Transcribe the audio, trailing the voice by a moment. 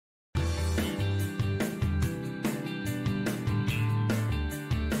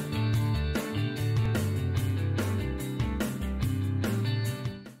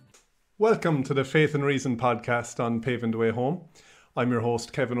Welcome to the Faith and Reason podcast on Paving the Way Home. I'm your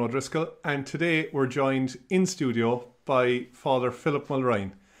host, Kevin O'Driscoll, and today we're joined in studio by Father Philip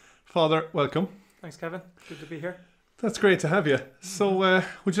Mulryne. Father, welcome. Thanks, Kevin. Good to be here. That's great to have you. So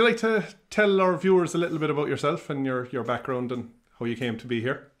would you like to tell our viewers a little bit about yourself and your background and how you came to be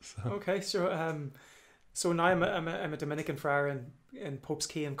here? Okay, so now I'm a Dominican friar in Pope's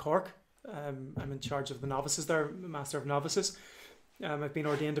Quay in Cork. I'm in charge of the novices there, Master of Novices. I've been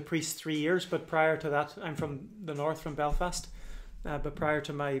ordained a priest 3 years, but prior to that, I'm from the north, from Belfast. But prior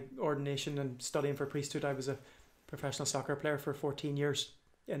to my ordination and studying for priesthood, I was a professional soccer player for 14 years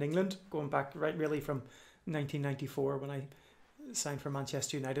in England, going back right really from 1994 when I signed for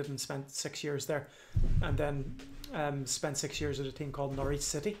Manchester United and spent 6 years there, and then spent 6 years at a team called Norwich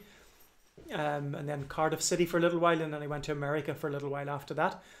City, and then Cardiff City for a little while, and then I went to America for a little while after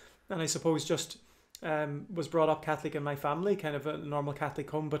that. And I suppose just was brought up Catholic in my family, kind of a normal Catholic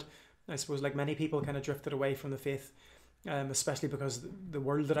home, but I suppose like many people kind of drifted away from the faith, especially because the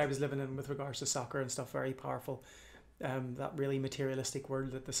world that I was living in with regards to soccer and stuff, very powerful, that really materialistic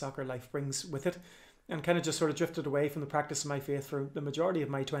world that the soccer life brings with it, and kind of just sort of drifted away from the practice of my faith for the majority of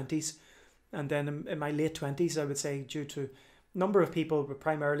my 20s. And then in my late 20s, I would say, due to a number of people, but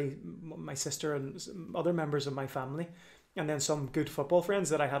primarily my sister and other members of my family, and then some good football friends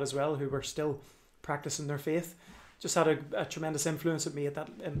that I had as well who were still practicing their faith, just had a tremendous influence at me at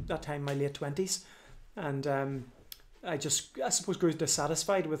that time, my late 20s. And I suppose grew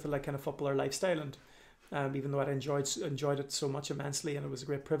dissatisfied with the like kind of footballer lifestyle, and even though I enjoyed it so much immensely and it was a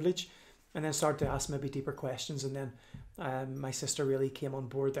great privilege, and then started to ask maybe deeper questions. And then my sister really came on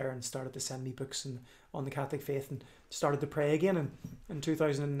board there and started to send me books on the Catholic faith, and started to pray again. And in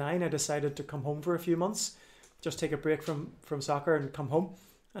 2009 I decided to come home for a few months, just take a break from soccer and come home.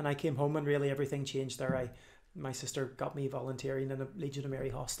 And I came home and really everything changed there. My sister got me volunteering in a Legion of Mary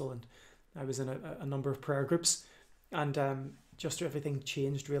hostel, and I was in a number of prayer groups, and just everything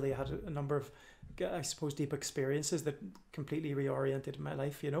changed really. I had a number of, I suppose, deep experiences that completely reoriented my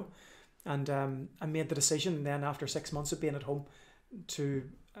life, you know. And I made the decision then after 6 months of being at home to,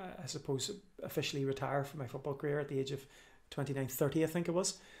 I suppose, officially retire from my football career at the age of 29, 30, I think it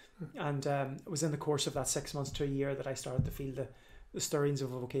was. And it was in the course of that 6 months to a year that I started to feel the stirrings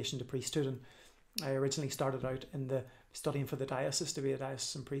of a vocation to priesthood. And I originally started out in the studying for the diocese to be a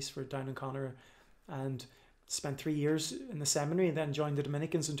diocesan priest for Down and Connor, and spent 3 years in the seminary, and then joined the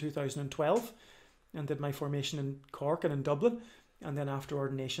Dominicans in 2012 and did my formation in Cork and in Dublin. And then after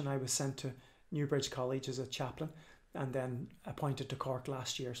ordination I was sent to Newbridge College as a chaplain, and then appointed to Cork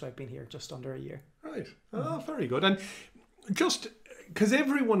last year, so I've been here just under a year. Right. Oh, very good. And just because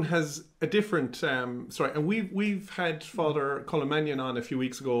everyone has a different and we've had Father Colin Mannion on a few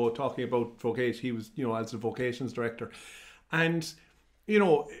weeks ago talking about vocation. He was, as the vocations director, and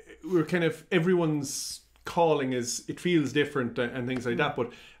we're kind of, everyone's calling it feels different and things like that.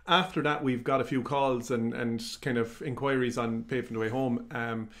 But after that, we've got a few calls and kind of inquiries on Paving the Way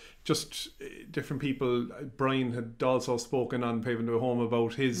Home. Just different people. Brian had also spoken on Paving the Way Home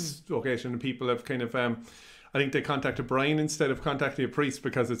about his vocation, and people have kind of I think they contacted Brian instead of contacting a priest,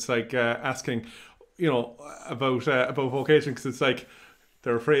 because it's like asking, about vocation, because it's like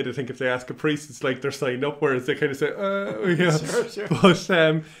they're afraid. I think if they ask a priest, it's like they're signed up, whereas they kind of say, yeah.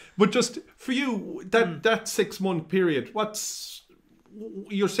 Sure. But just for you, that 6 month period,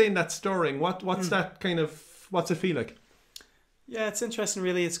 you're saying that's stirring. What's that kind of, what's it feel like? Yeah, it's interesting.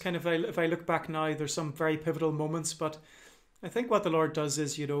 Really, it's kind of, if I look back now, there's some very pivotal moments, but I think what the Lord does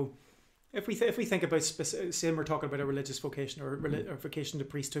is, if we think about say we're talking about a religious vocation or vocation to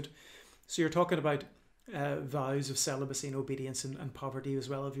priesthood, so you're talking about vows of celibacy and obedience and poverty as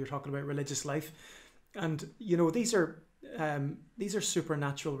well. If you're talking about religious life, and these are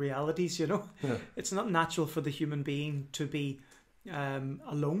supernatural realities. Yeah. It's not natural for the human being to be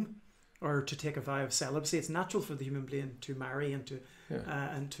alone or to take a vow of celibacy. It's natural for the human being to marry and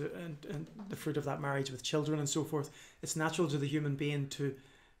and the fruit of that marriage with children and so forth. It's natural to the human being to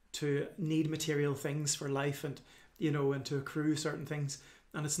need material things for life, and and to accrue certain things.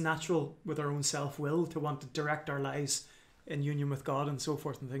 And it's natural with our own self-will to want to direct our lives in union with God and so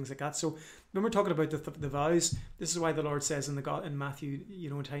forth and things like that. So when we're talking about the vows, this is why the Lord says in Matthew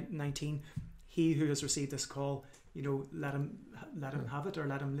 19, he who has received this call, let him have it, or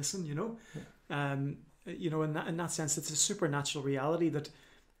let him listen. In that sense, it's a supernatural reality that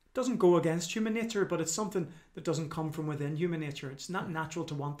doesn't go against human nature, but it's something that doesn't come from within human nature. It's not natural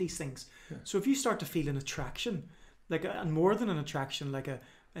to want these things. Yeah. So if you start to feel an attraction, and more than an attraction,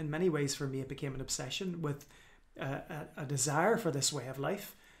 in many ways for me it became an obsession with a desire for this way of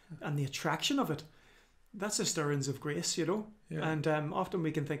life and the attraction of it, that's the stirrings of grace, you know. Yeah. And often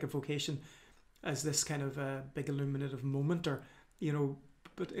we can think of vocation as this kind of big illuminative moment, or, you know,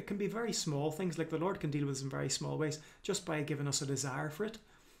 but it can be very small things. Like the Lord can deal with us in very small ways just by giving us a desire for it.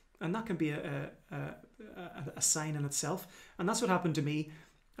 And that can be a sign in itself. And that's what happened to me.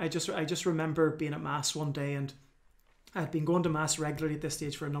 I just remember being at Mass one day, and I had been going to Mass regularly at this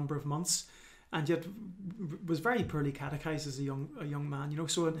stage for a number of months, and yet was very poorly catechized as a young man, you know.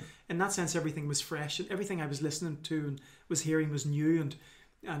 So in that sense, everything was fresh, and everything I was listening to and was hearing was new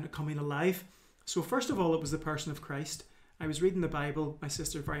and coming alive. So first of all, it was the person of Christ. I was reading the Bible. My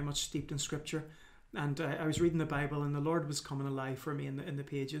sister very much steeped in Scripture, and I was reading the Bible, and the Lord was coming alive for me in the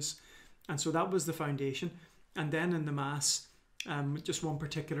pages, and so that was the foundation. And then in the Mass, just one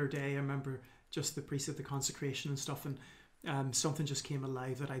particular day, I remember just the priest at the consecration and stuff, and something just came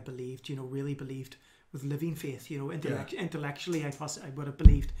alive that I believed, you know, really believed with living faith, you know. Intellectually, I would have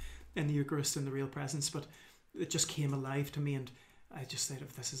believed in the Eucharist and the real presence, but it just came alive to me, and I just said,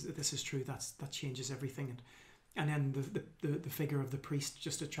 if this is true, that changes everything. And then the figure of the priest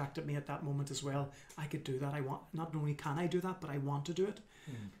just attracted me at that moment as well. I could do that. Not only can I do that, but I want to do it.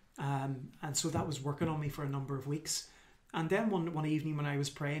 And so that was working on me for a number of weeks. And then one evening when I was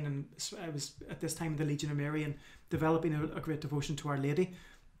praying, and I was at this time in the Legion of Mary and developing a great devotion to Our Lady,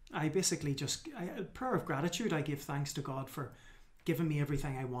 I basically a prayer of gratitude. I gave thanks to God for giving me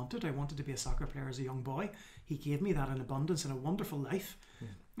everything I wanted. I wanted to be a soccer player as a young boy. He gave me that in abundance and a wonderful life.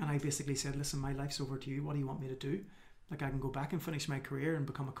 And I basically said, listen, my life's over to you. What do you want me to do? Like, I can go back and finish my career and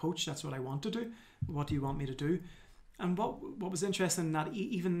become a coach. That's what I want to do. What do you want me to do? And what was interesting in that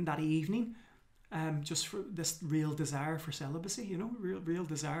even that evening, just for this real desire for celibacy, you know, real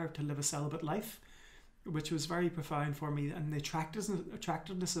desire to live a celibate life, which was very profound for me. And the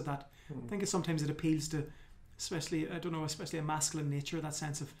attractiveness of that, I think sometimes it appeals to, especially a masculine nature, that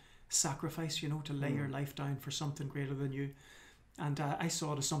sense of sacrifice, you know, to lay your life down for something greater than you. And I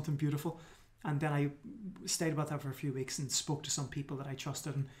saw it as something beautiful. And then I stayed about that for a few weeks and spoke to some people that I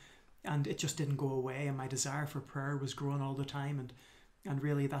trusted, and it just didn't go away. And my desire for prayer was growing all the time. And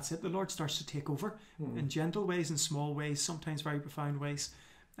really, that's it. The Lord starts to take over in gentle ways and small ways, sometimes very profound ways.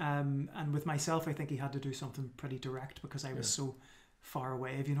 And with myself, I think he had to do something pretty direct, because I was so far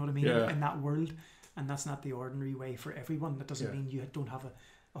away, if you know what I mean, in that world. And that's not the ordinary way for everyone. That doesn't mean you don't have a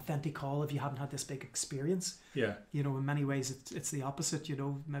authentic call if you haven't had this big experience. You know, in many ways it's the opposite, you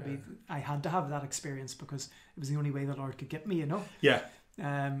know. Maybe I had to have that experience because it was the only way the Lord could get me, you know.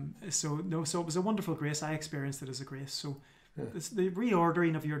 So it was a wonderful grace. I experienced it as a grace. So it's the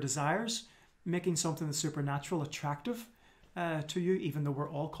reordering of your desires, making something that's supernatural attractive to you, even though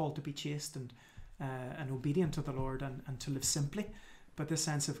we're all called to be chaste and obedient to the Lord and to live simply. But this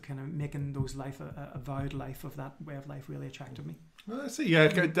sense of kind of making those life a vowed life of that way of life really attracted me. Well, I see. Yeah,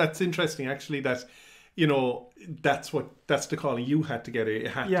 that's interesting. Actually, that, you know, that's the calling you had to get. It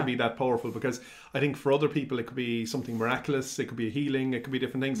had to be that powerful, because I think for other people it could be something miraculous. It could be a healing. It could be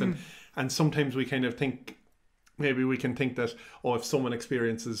different things. And sometimes we kind of think, maybe we can think that, if someone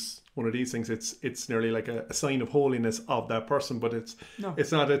experiences one of these things, it's nearly like a sign of holiness of that person. But it's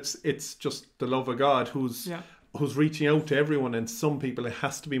not. It's just the love of God who's reaching out to everyone. And some people it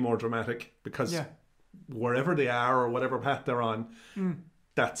has to be more dramatic, because wherever they are or whatever path they're on,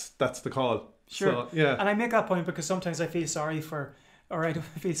 that's the call. Sure. So, and I make that point because sometimes I feel sorry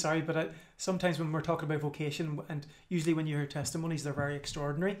but sometimes when we're talking about vocation, and usually when you hear testimonies, they're very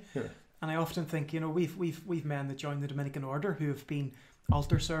extraordinary. And I often think, you know, we've men that join the Dominican order who have been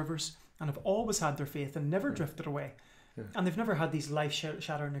altar servers and have always had their faith and never drifted away. And they've never had these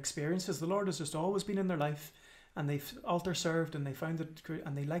life-shattering experiences. The Lord has just always been in their life. And they've altar served, and they found it,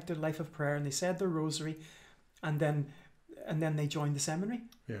 and they liked their life of prayer, and they said their rosary, and then they joined the seminary.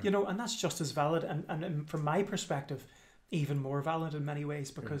 You know, and that's just as valid, and from my perspective, even more valid in many ways,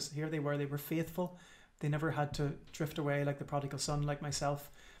 because here they were faithful. They never had to drift away like the prodigal son, like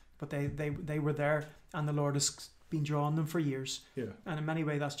myself, but they were there, and the Lord has been drawing them for years. And in many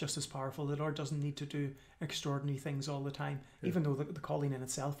ways, that's just as powerful. The Lord doesn't need to do extraordinary things all the time, even though the calling in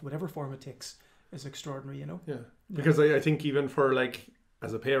itself, whatever form it takes, is extraordinary, you know. Because I think even for, like,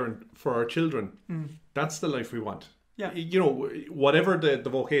 as a parent, for our children, that's the life we want. You know, whatever the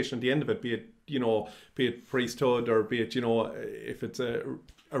vocation at the end of it, be it priesthood, or be it, you know, if it's a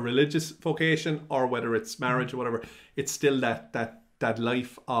religious vocation, or whether it's marriage or whatever, it's still that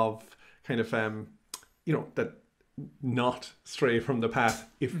life of kind of you know, that not stray from the path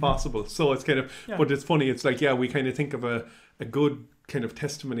if possible. So it's kind of, but it's funny, it's like, we kind of think of a good kind of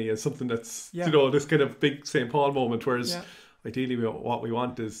testimony as something that's, you know, this kind of big St. Paul moment, whereas ideally what we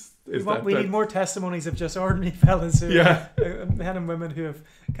want is we need more testimonies of just ordinary fellas who men and women who have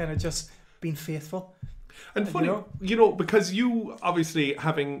kind of just been faithful. And funny, because you obviously,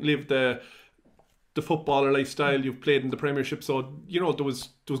 having lived the footballer lifestyle, you've played in the Premiership, so there was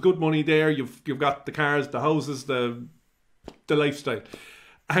good money there. You've got the cars, the houses, the lifestyle,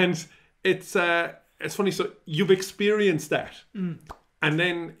 and it's funny. So you've experienced that, and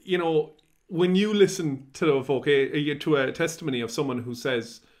then when you listen to to a testimony of someone who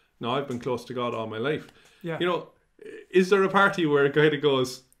says, "No, I've been close to God all my life." Yeah. Is there a party where a guy that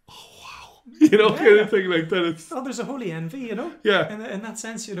goes, kind of thing like that? There's a holy envy, Yeah. In that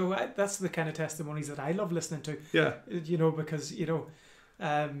sense, that's the kind of testimonies that I love listening to. Yeah. Because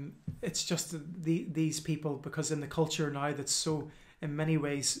it's just these people, because in the culture now that's so, in many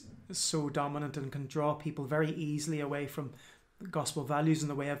ways, so dominant and can draw people very easily away from gospel values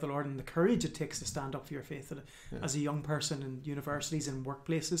and the way of the Lord, and the courage it takes to stand up for your faith as a young person in universities and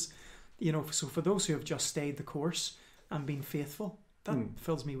workplaces. So for those who have just stayed the course and been faithful, that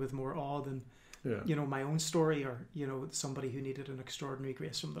fills me with more awe than my own story, or somebody who needed an extraordinary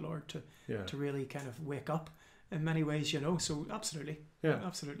grace from the Lord to really kind of wake up in many ways. So absolutely,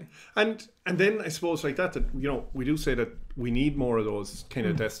 absolutely. And then I suppose like that we do say that we need more of those kind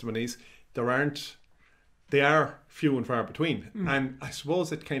of testimonies. They are few and far between, and I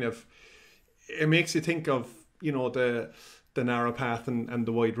suppose it makes you think of the narrow path and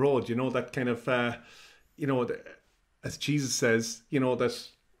the wide road. That kind of as Jesus says, that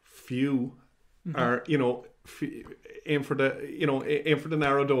few are aim for the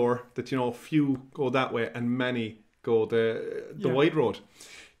narrow door, that few go that way and many go the wide road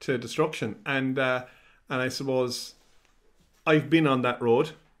to destruction. And I suppose I've been on that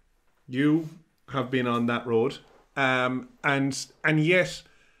road. You have been on that road, and yet,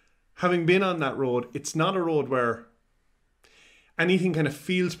 having been on that road, it's not a road where anything kind of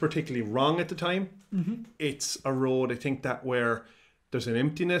feels particularly wrong at the time. It's a road, I think, that where there's an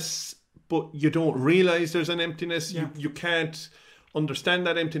emptiness, but you don't realize there's an emptiness. You can't understand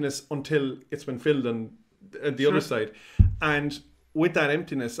that emptiness until it's been filled on the other side. And with that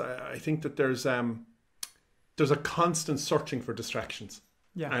emptiness, I think that there's a constant searching for distractions.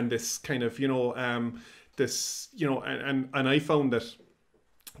 Yeah. And this kind of, this, and I found that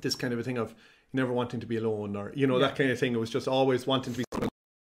this kind of a thing of never wanting to be alone, or, that kind of thing. It was just always wanting to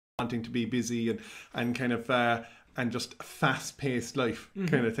be busy and kind of, and just a fast-paced life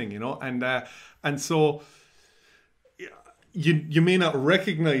kind of thing, and so you may not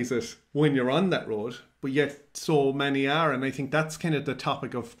recognize it when you're on that road, but yet so many are. And I think that's kind of the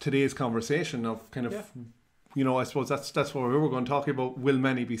topic of today's conversation of kind of, I suppose that's what we were going to talk about. Will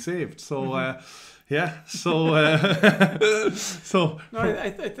many be saved? So, So, no,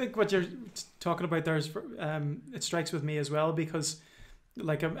 I think what you're talking about there is, it strikes with me as well, because,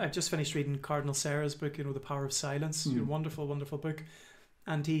 like, I've just finished reading Cardinal Sarah's book, The Power of Silence. Wonderful, wonderful book,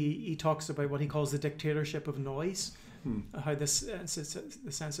 and he talks about what he calls the dictatorship of noise, how the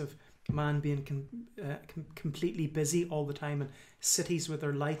sense of man being completely busy all the time, and cities with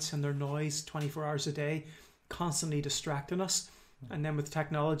their lights and their noise 24 hours a day, constantly distracting us, and then with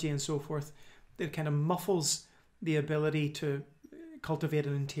technology and so forth, it kind of muffles the ability to cultivate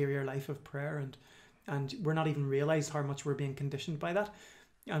an interior life of prayer, and we're not even realized how much we're being conditioned by that.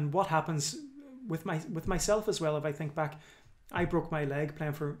 And what happens with myself as well, if I think back, I broke my leg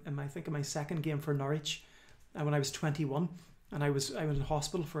playing in my second game for Norwich, and when I was 21, and I was in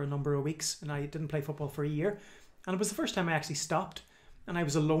hospital for a number of weeks, and I didn't play football for a year, and it was the first time I actually stopped, and I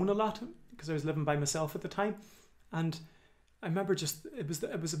was alone a lot because I was living by myself at the time, and I remember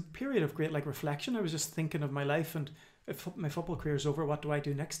it was a period of great reflection. I was just thinking of my life, and if my football career is over, what do I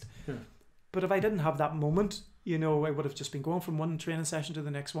do next? Yeah. But if I didn't have that moment, I would have just been going from one training session to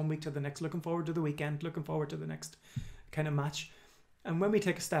the next, 1 week to the next, looking forward to the weekend, looking forward to the next kind of match. And when we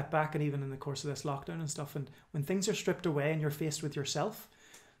take a step back, and even in the course of this lockdown and stuff, and when things are stripped away and you're faced with yourself,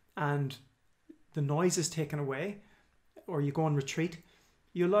 and the noise is taken away, or you go on retreat,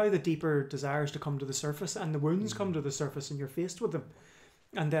 you allow the deeper desires to come to the surface, and the wounds come to the surface, and you're faced with them.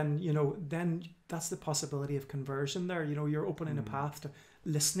 And then, then that's the possibility of conversion there. You're opening a path to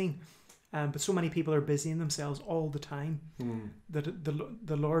listening. But so many people are busying themselves all the time that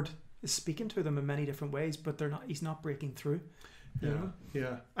the Lord is speaking to them in many different ways, but he's not breaking through.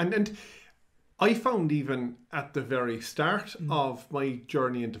 Yeah. And I found, even at the very start of my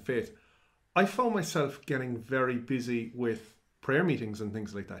journey into faith, I found myself getting very busy with prayer meetings and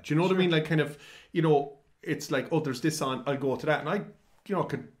things like that. Do you know what I mean? Like, kind of, it's like, oh, there's this on, I'll go to that. And I,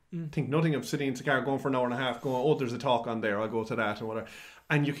 could think nothing of sitting in the car, going for an hour and a half, going, oh, there's a talk on there, I'll go to that and whatever.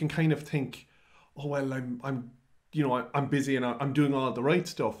 And you can kind of think, oh, well, I'm busy and I'm doing all the right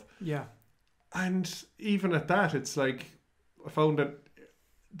stuff. Yeah. And even at that, it's like, I found that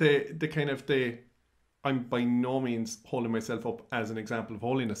the kind of the I'm by no means holding myself up as an example of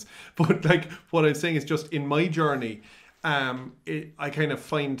holiness, but like what I'm saying is just in my journey, I kind of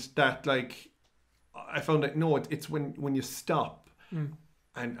find that like I found that no, it's when you stop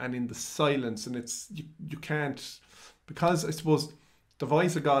and in the silence, and it's you can't, because I suppose the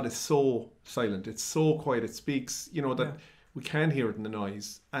voice of God is so silent, it's so quiet, it speaks, that we can't hear it in the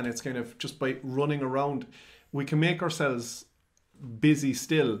noise, and it's kind of just by running around, we can make ourselves busy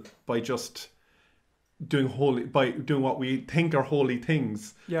still by just doing what we think are holy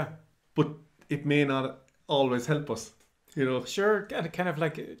things. Yeah. But it may not always help us, Sure, and kind of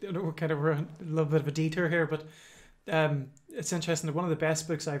like, we're a little bit of a detour here, but it's interesting that one of the best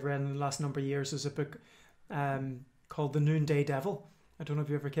books I've read in the last number of years is a book called The Noonday Devil. I don't know if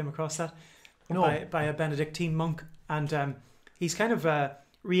you ever came across that. No. By a Benedictine monk. And he's kind of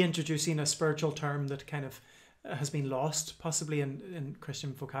reintroducing a spiritual term that kind of has been lost possibly in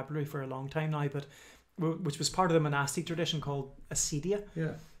Christian vocabulary for a long time now, but which was part of the monastic tradition called acedia.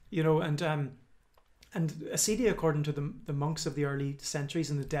 Yeah. And acedia, according to the monks of the early centuries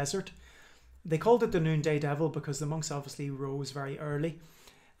in the desert, they called it the noonday devil because the monks obviously rose very early,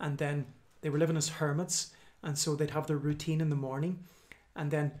 and then they were living as hermits, and so they'd have their routine in the morning,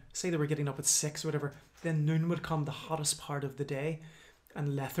 and then say they were getting up at 6 or whatever, then noon would come, the hottest part of the day,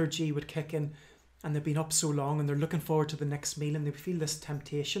 and lethargy would kick in, and they've been up so long and they're looking forward to the next meal, and they feel this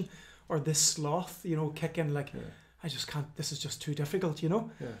temptation or this sloth, kick in, like, I just can't, this is just too difficult, Yeah.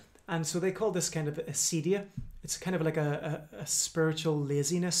 And so they call this kind of acedia. It's kind of like a spiritual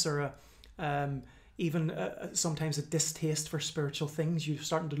laziness, or even sometimes a distaste for spiritual things. You're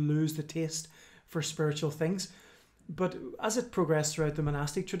starting to lose the taste for spiritual things. But as it progressed throughout the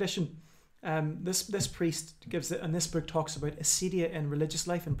monastic tradition, this priest gives it, and this book talks about acedia in religious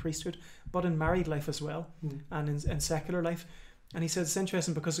life and priesthood, but in married life as well, and in secular life. And he says it's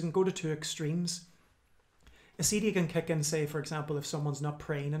interesting because it can go to two extremes. Acedia can kick in, say, for example, if someone's not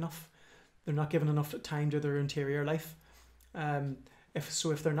praying enough, they're not giving enough time to their interior life.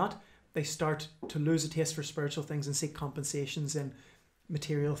 If they're not, they start to lose a taste for spiritual things and seek compensations in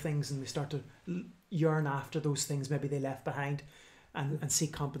material things, and they start to yearn after those things maybe they left behind, and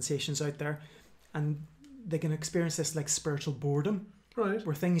seek compensations out there, and they can experience this like spiritual boredom, right?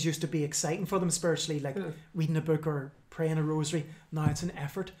 Where things used to be exciting for them spiritually, like reading a book or praying a rosary. Now it's an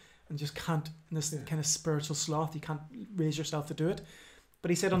effort, and just can't. In this kind of spiritual sloth, you can't raise yourself to do it.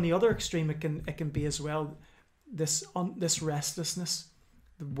 But he said on the other extreme, it can be as well this restlessness,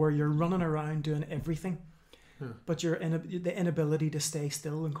 where you're running around doing everything, but you're the inability to stay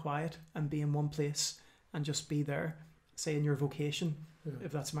still and quiet and be in one place and just be there. Say in your vocation,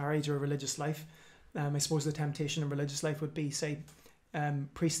 if that's marriage or religious life, I suppose the temptation in religious life would be, say,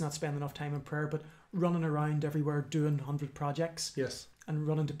 priests not spending enough time in prayer, but running around everywhere doing 100 projects, and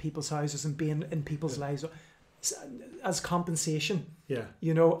running to people's houses and being in people's lives as compensation,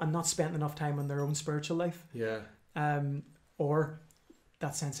 and not spending enough time on their own spiritual life, or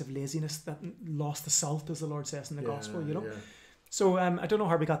that sense of laziness that lost the salt, as the Lord says in the gospel, So I don't know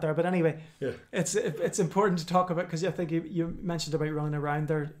how we got there, but anyway, it's important to talk about, because I think you mentioned about running around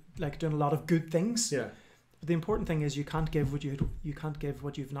there, like doing a lot of good things. But the important thing is you can't give what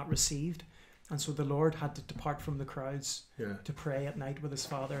you've not received, and so the Lord had to depart from the crowds to pray at night with his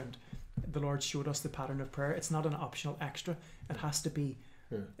Father, and the Lord showed us the pattern of prayer. It's not an optional extra. It has to be.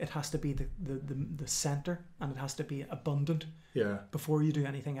 It has to be the center, and it has to be abundant. Before you do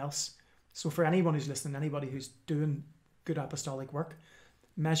anything else. So for anyone who's listening, anybody who's doing good apostolic work,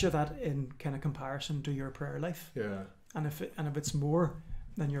 measure that in kind of comparison to your prayer life. And if it's more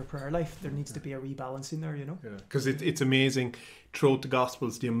than your prayer life, there needs to be a rebalancing there, because it's amazing throughout the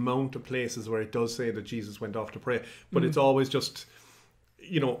Gospels the amount of places where it does say that Jesus went off to pray, but it's always just,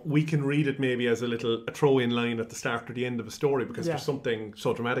 we can read it maybe as a throw-in line at the start or the end of a story, because there's something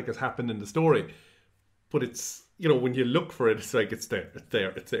so dramatic has happened in the story, but it's, when you look for it, it's like it's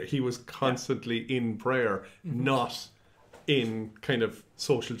there. He was constantly in prayer, not in kind of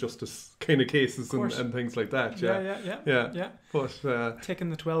social justice kind of cases and things like that. Yeah. But taking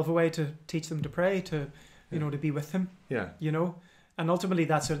the 12 away to teach them to pray, to to be with him. And ultimately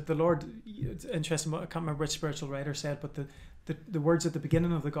that's the Lord. It's interesting. I can't remember which spiritual writer said, but the words at the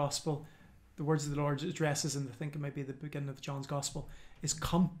beginning of the gospel, the words that the Lord addresses, and I think it might be the beginning of John's gospel, is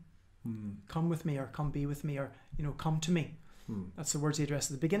come. Come with me, or come be with me, or come to me. That's the words he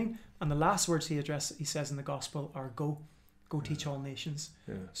addressed at the beginning, and the last words he says in the gospel are go teach all nations.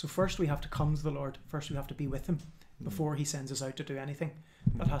 So first we have to come to the Lord. First we have to be with him before he sends us out to do anything.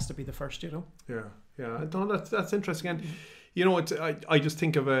 That has to be the first. That's interesting. And I just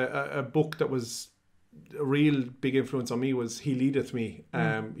think of a book that was a real big influence on me was He Leadeth Me,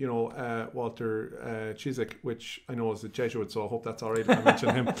 Walter Chiswick, which I know is a Jesuit, so I hope that's all right if I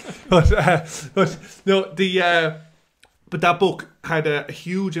mention him. But no, but that book had a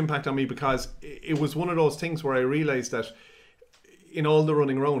huge impact on me, because it was one of those things where I realised that in all the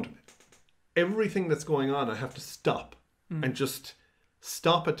running around, everything that's going on, I have to stop and just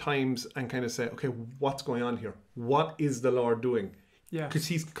stop at times and kind of say, okay, what's going on here? What is the Lord doing? Yeah. Because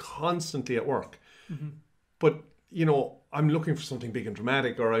He's constantly at work. But, I'm looking for something big and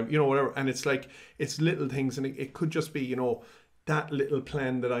dramatic, or I'm, whatever. And it's like, it's little things, and it could just be, that little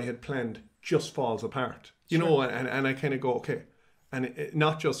plan that I had planned just falls apart, and I kind of go, okay. And it,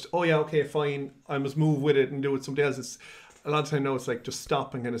 not just, oh yeah, okay, fine, I must move with it and do it somebody else. It's a lot of time now, it's like, just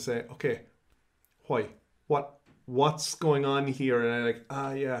stop and kind of say, okay, why? What's going on here? And I'm like,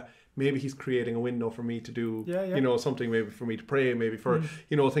 yeah, maybe He's creating a window for me to do, something, maybe for me to pray, maybe for,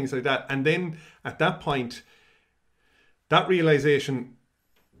 things like that. And then at that point, that realization,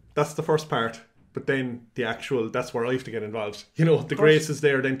 that's the first part. But then the actual, that's where I have to get involved. The grace is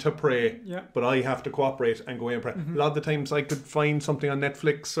there then to pray, but I have to cooperate and go in and pray. A lot of the times I could find something on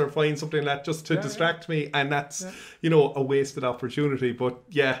Netflix or find something like that just to distract me. And that's, a wasted opportunity. But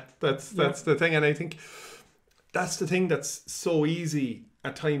that's the thing. And I think that's the thing that's so easy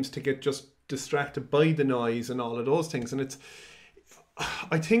at times to get just distracted by the noise and all of those things. And it's,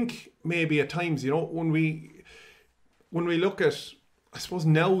 I think maybe at times, when we look at, I suppose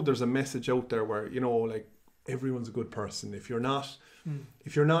now there's a message out there where, like, everyone's a good person. If you're not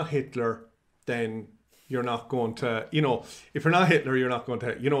Hitler, then you're not going to, if you're not Hitler, you're not going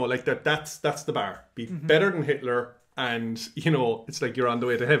to, like that's the bar. Be better than Hitler, and, it's like you're on the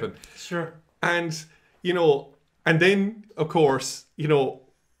way to heaven. Sure. And, and then, of course,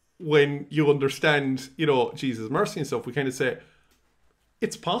 when you understand, Jesus' mercy and stuff, we kind of say,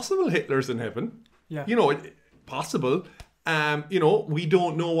 it's possible Hitler's in heaven. Yeah. Possible. We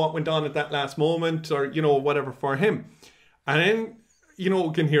don't know what went on at that last moment, or, whatever for him. And then,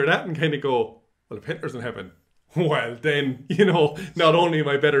 we can hear that and kind of go, well, if Hitler's in heaven, well, then, not only am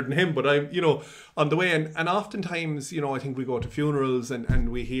I better than him, but I'm, on the way. And oftentimes, I think we go to funerals and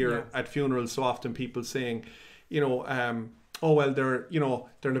we hear at funerals so often people saying, oh, well, they're in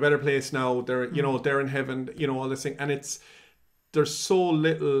a better place now. They're, they're in heaven, all this thing. And there's so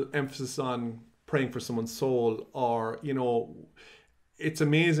little emphasis on praying for someone's soul, or, it's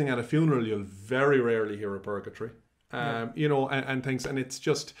amazing at a funeral, you'll very rarely hear a purgatory, and things. And it's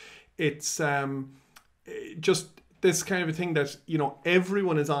just this kind of a thing that,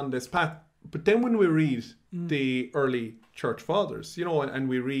 everyone is on this path. But then when we read the early church fathers, and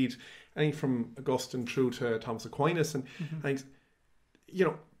we read, I think, from Augustine through to Thomas Aquinas, and I think,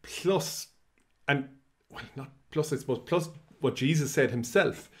 plus, and, well, not plus, I suppose, plus what Jesus said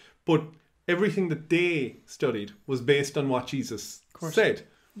himself, but everything that they studied was based on what Jesus said.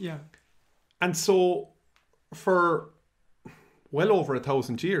 Yeah. And so for well over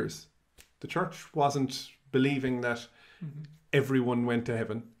 1,000 years, the church wasn't believing that everyone went to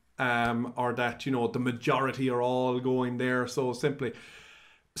heaven, or that, the majority are all going there so simply.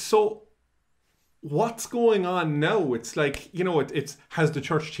 So what's going on now? It's like, it's has the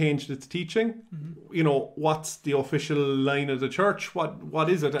church changed its teaching? What's the official line of the church? What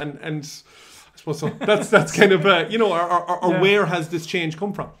is it? And I suppose so. That's kind of or where has this change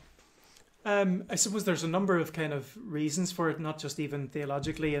come from? I suppose there's a number of kind of reasons for it, not just even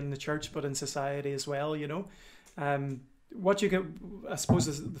theologically in the church, but in society as well. What you get, I suppose,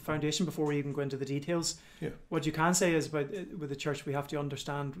 is the foundation before we even go into the details. Yeah. What you can say is, with the church, we have to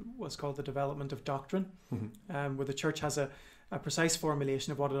understand what's called the development of doctrine, where the church has a precise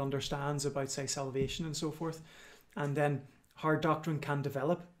formulation of what it understands about, say, salvation and so forth, and then how doctrine can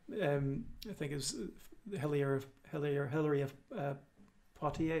develop. I think it was Hilary of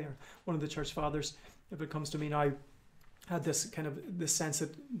Poitiers, or one of the church fathers, if it comes to me now, had this kind of this sense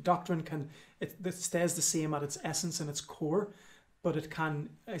that doctrine it stays the same at its essence and its core, but it can,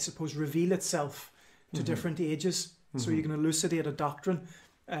 I suppose, reveal itself to different ages. So you can elucidate a doctrine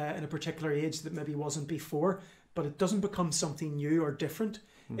in a particular age that maybe wasn't before, but it doesn't become something new or different.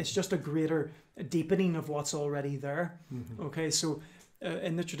 It's just a greater deepening of what's already there. Okay, so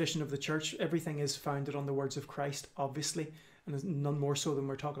in the tradition of the church, everything is founded on the words of Christ, obviously, and none more so than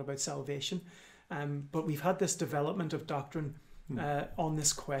we're talking about salvation. But we've had this development of doctrine on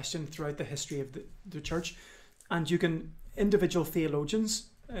this question throughout the history of the church. And you can, individual theologians,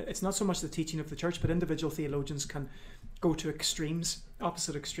 it's not so much the teaching of the church, but individual theologians can go to extremes,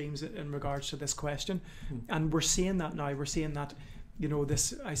 opposite extremes in regards to this question. And we're seeing that now. We're seeing that,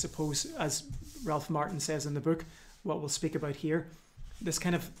 this, I suppose, as Ralph Martin says in the book, what we'll speak about here, this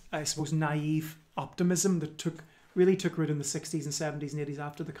kind of, I suppose, naive optimism that really took root in the 60s and 70s and 80s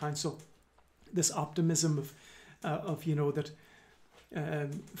after the council. This optimism of that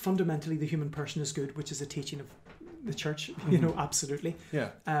fundamentally the human person is good, which is a teaching of the church, absolutely. Yeah.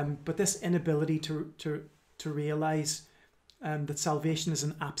 But this inability to realize that salvation is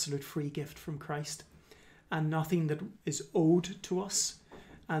an absolute free gift from Christ, and nothing that is owed to us,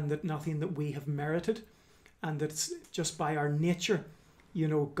 and that nothing that we have merited, and that it's just by our nature,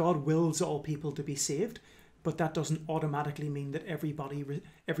 God wills all people to be saved, but that doesn't automatically mean that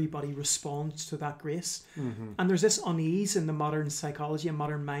everybody responds to that grace. Mm-hmm. And there's this unease in the modern psychology and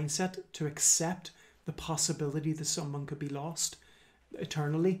modern mindset to accept the possibility that someone could be lost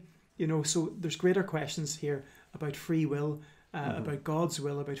eternally. So there's greater questions here about free will, about God's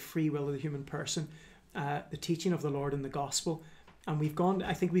will, about free will of the human person, the teaching of the Lord in the gospel. And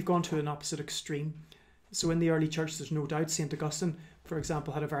I think we've gone to an opposite extreme. So in the early church, there's no doubt St. Augustine, for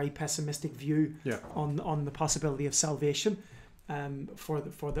example, had a very pessimistic view on the possibility of salvation for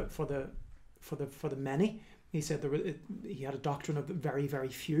the many. He said he had a doctrine of the very, very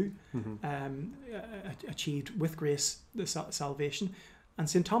few achieved with grace the salvation. And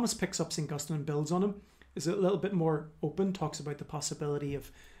St. Thomas picks up St. Augustine and builds on him. Is a little bit more open, talks about the possibility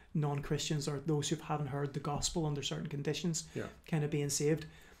of non-Christians or those who haven't heard the gospel under certain conditions kind of being saved.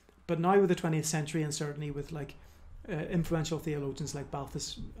 But now with the 20th century, and certainly with influential theologians like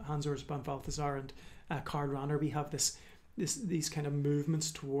Hans Urs von Balthasar and Karl Rahner, we have these kind of movements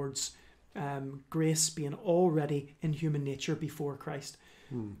towards grace being already in human nature before Christ.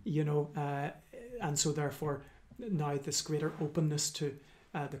 And so therefore now this greater openness to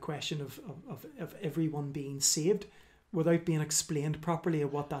the question of everyone being saved without being explained properly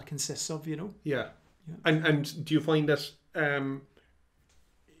of what that consists of. Yeah. And do you find that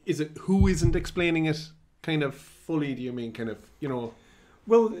is it who isn't explaining it kind of fully? Do you mean kind of,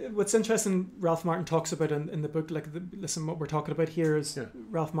 Well, what's interesting, Ralph Martin talks about in the book, listen, what we're talking about here is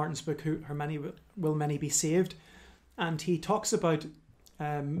Ralph Martin's book, Will Many Be Saved? And he talks about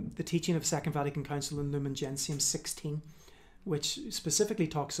the teaching of Second Vatican Council in Lumen Gentium 16, which specifically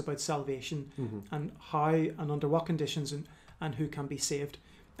talks about salvation and how and under what conditions and who can be saved.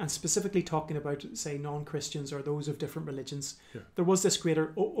 And specifically talking about, say, non-Christians or those of different religions. Yeah. There was this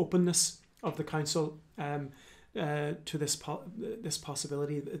greater openness of the council to this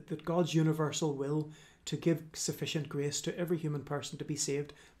possibility that God's universal will to give sufficient grace to every human person to be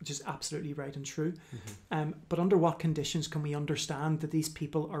saved, which is absolutely right and true. But under what conditions can we understand that these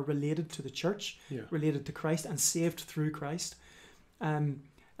people are related to the church, related to Christ, and saved through Christ? And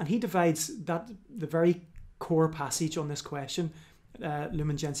he divides the very core passage on this question,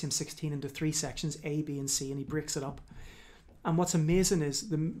 Lumen Gentium 16, into 3 sections, A, B, and C, and he breaks it up. And what's amazing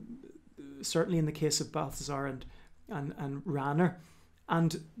is, certainly in the case of Balthasar and Rahner,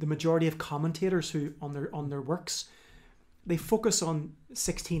 and the majority of commentators who on their works, they focus on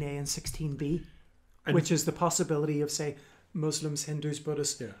 16A and 16B, which is the possibility of, say, Muslims, Hindus,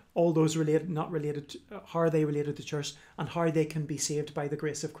 Buddhists, all those related, not related, how are they related to the church, and how they can be saved by the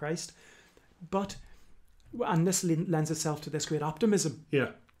grace of Christ. And this lends itself to this great optimism,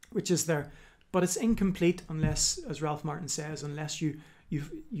 which is there. But it's incomplete unless, as Ralph Martin says, unless you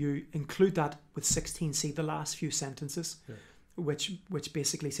include that with 16C, the last few sentences, which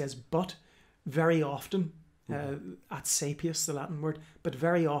basically says, but very often, at sapius, the Latin word, but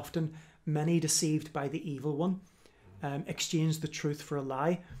very often many deceived by the evil one exchange the truth for a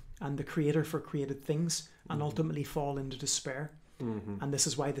lie and the creator for created things and ultimately fall into despair. And this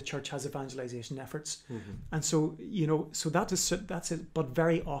is why the church has evangelization efforts. And so, so that's it. But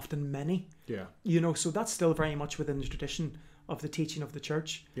very often many, so that's still very much within the tradition of the teaching of the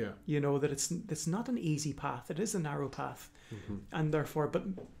church. That it's not an easy path. It is a narrow path. And therefore, but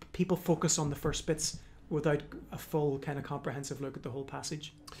people focus on the first bits without a full kind of comprehensive look at the whole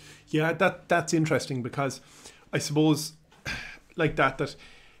passage. Yeah, that's interesting, because I suppose like that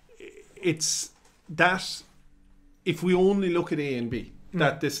it's that if we only look at A and B,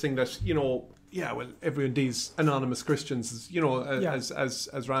 that this thing that, everyone, these anonymous Christians, as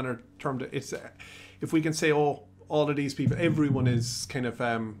Rahner termed it, it's if we can say, all of these people, everyone is kind of,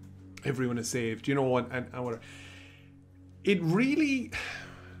 everyone is saved, and whatever. It really,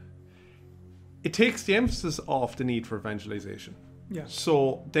 it takes the emphasis off the need for evangelization. Yeah.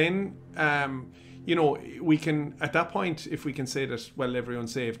 So then, we can, at that point, if we can say that, well,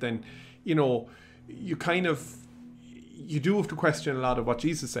 everyone's saved, then, you kind of, you do have to question a lot of what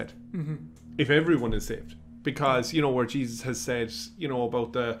Jesus said. If everyone is saved, because where Jesus has said,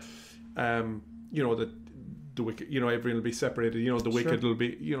 about the wicked, everyone will be separated. The wicked will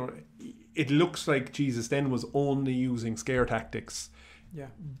be, it looks like Jesus then was only using scare tactics. Yeah.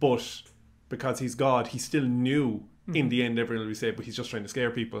 But because he's God, he still knew in the end everyone will be saved, but he's just trying to scare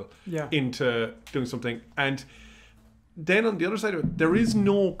people into doing something. And then on the other side of it, there is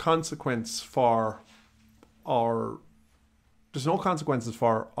no consequence for our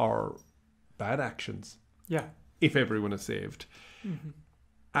bad actions. Yeah. If everyone is saved.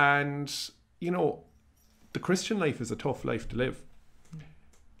 And, you know, the Christian life is a tough life to live.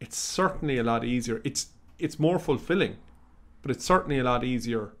 It's certainly a lot easier. It's more fulfilling, but it's certainly a lot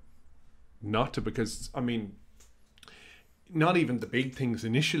easier not to, because, I mean, not even the big things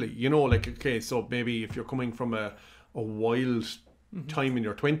initially, you know, like, okay, so maybe if you're coming from a wild time in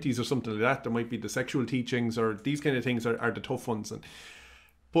your 20s or something like that, there might be the sexual teachings or these kind of things are the tough ones.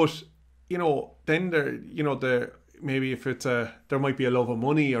 But, you know, then maybe if it's there might be a love of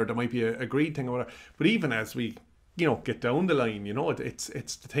money, or there might be a greed thing or whatever. But even as we, you know, get down the line, you know, it's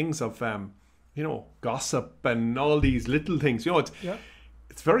the things of, you know, gossip and all these little things, you know,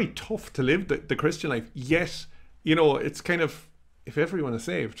 it's very tough to live the Christian life. Yet, you know, it's kind of, if everyone is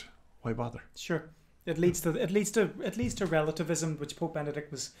saved, why bother? Sure. It leads to relativism, which Pope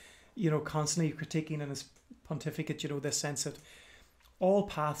Benedict was, you know, constantly critiquing in his pontificate, you know, this sense that all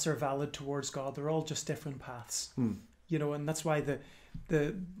paths are valid towards God. They're all just different paths. You know, and that's why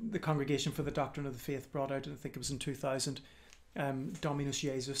the Congregation for the Doctrine of the Faith brought out, I think it was in 2000, Dominus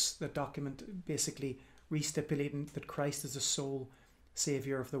Jesus, the document basically restipulating that Christ is the sole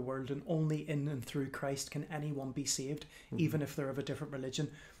Saviour of the world, and only in and through Christ can anyone be saved, even if they're of a different religion,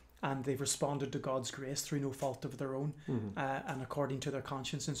 and they've responded to God's grace through no fault of their own, and according to their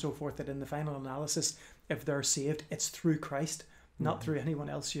conscience and so forth, that in the final analysis, if they're saved, it's through Christ, not through anyone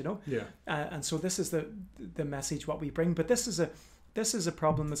else, you know. And so this is the message what we bring. But this is a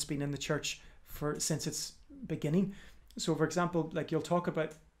problem that's been in the church since its beginning. So, for example, like you'll talk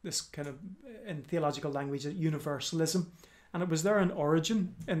about this kind of, in theological language, universalism. And it was there in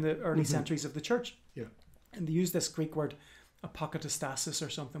origin in the early centuries of the church. And they use this Greek word apokatastasis or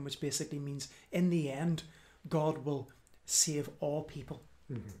something, which basically means in the end, God will save all people.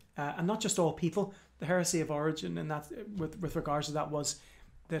 And not just all people. The heresy of origin, and that with regards to that, was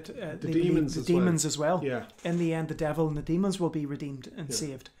that the demons as well. In the end, the devil and the demons will be redeemed and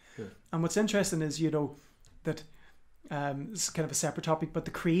saved. And what's interesting is, you know, that it's kind of a separate topic, but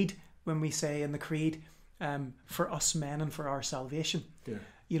the creed, when we say in the creed, for us men and for our salvation.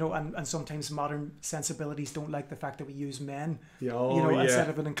 You know, and sometimes modern sensibilities don't like the fact that we use men, instead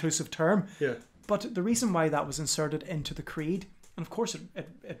of an inclusive term. But the reason why that was inserted into the creed, and of course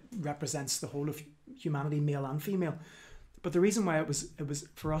it represents the whole of humanity, male and female, but the reason why it was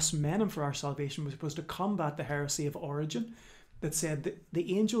for us men and for our salvation was supposed to combat the heresy of origin that said that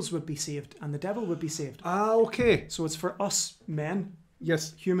the angels would be saved and the devil would be saved. Okay. So it's for us men,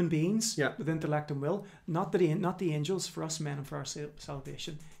 yes, human beings with intellect and will, not the angels. For us men and for our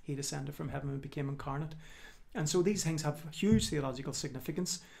salvation, he descended from heaven and became incarnate. And so these things have huge theological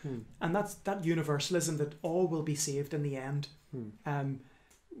significance, and that's that universalism that all will be saved in the end,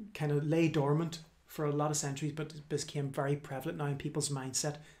 kind of lay dormant for a lot of centuries, but became very prevalent now in people's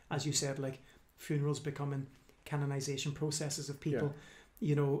mindset, as you said, like funerals becoming canonization processes of people,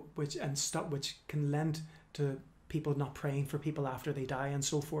 you know, which can lend to people not praying for people after they die and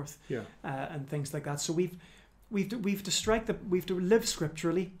so forth, and things like that. So we've to live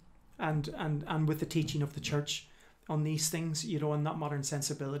scripturally and with the teaching of the church on these things, you know, and not modern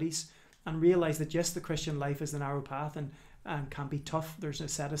sensibilities, and realize that yes, the Christian life is the narrow path and can be tough. There's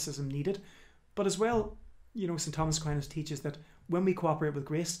asceticism needed, but as well, you know, St. Thomas Aquinas teaches that when we cooperate with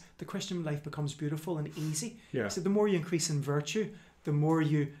grace, the Christian life becomes beautiful and easy. So the more you increase in virtue, the more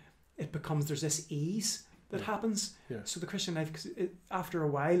there's this ease that happens. So the Christian life, after a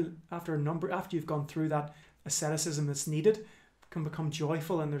while, after you've gone through that asceticism that's needed, can become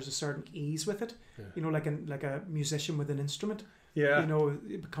joyful, and there's a certain ease with it. You know, like a musician with an instrument. You know,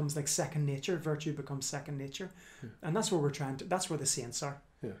 it becomes like second nature. Virtue becomes second nature, and that's where that's where the saints are.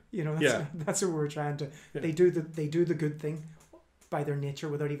 You know, that's where we're trying to. They do the good thing by their nature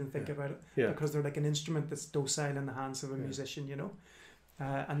without even thinking about it, because they're like an instrument that's docile in the hands of a musician. You know.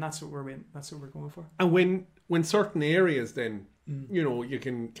 And that's what we're going for. And when certain areas, then you know, you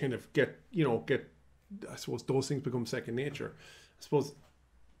can kind of get, I suppose those things become second nature. I suppose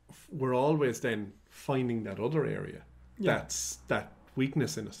we're always then finding that other area that's that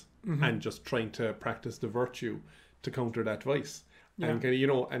weakness in us, and just trying to practice the virtue to counter that vice, and kind of, you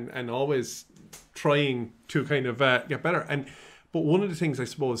know, and always trying to kind of get better. But one of the things I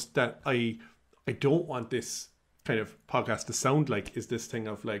suppose that I don't want this kind of podcast to sound like is this thing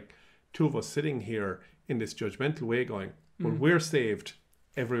of like two of us sitting here in this judgmental way going, well, we're saved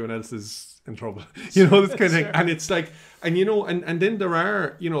everyone else is in trouble. You know, this kind of thing. And it's like, and you know, and then there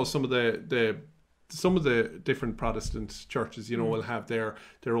are, you know, some of the different Protestant churches, you know, will have their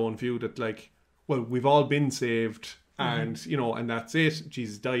own view that, like, well, we've all been saved, and you know, and that's it.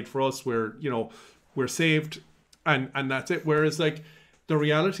 Jesus died for us. We're saved, and that's it. Whereas, like, the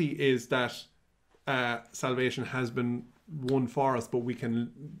reality is that salvation has been won for us, but we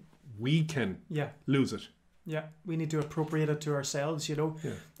can lose it. Yeah, we need to appropriate it to ourselves, you know.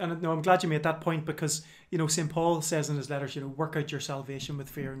 Yeah. And no, I'm glad you made that point, because, you know, St. Paul says in his letters, you know, work out your salvation with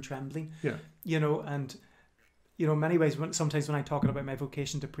fear and trembling. Yeah. You know, and, you know, in many ways, sometimes when I'm talking about my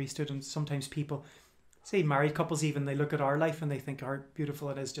vocation to priesthood, and sometimes people, say married couples even, they look at our life and they think how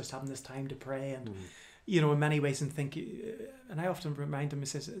beautiful it is just having this time to pray, and, you know, in many ways, and think, and I often remind them, he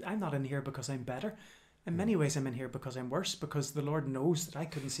says, I'm not in here because I'm better. In many ways, I'm in here because I'm worse, because the Lord knows that I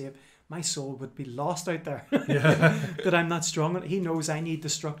couldn't save. My soul would be lost out there. That I'm not strong. He knows I need the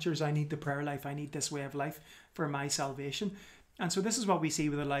structures, I need the prayer life, I need this way of life for my salvation. And so this is what we see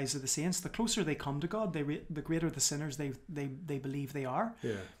with the lives of the saints. The closer they come to God, the greater the sinners they believe they are.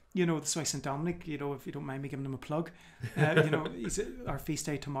 Yeah. You know, that's why St. Dominic, you know, if you don't mind me giving him a plug, you know, he's our feast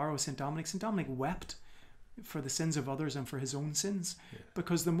day tomorrow, St. Dominic. St. Dominic wept for the sins of others and for his own sins,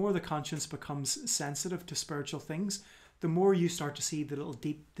 because the more the conscience becomes sensitive to spiritual things, the more you start to see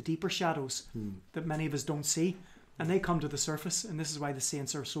the deeper shadows that many of us don't see, and they come to the surface. And this is why the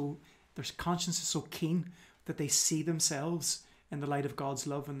saints are so, their conscience is so keen that they see themselves in the light of God's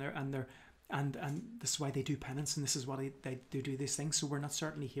love, and this is why they do penance, and this is why they do these things. So we're not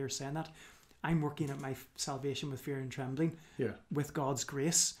certainly here saying that. I'm working at my salvation with fear and trembling, with God's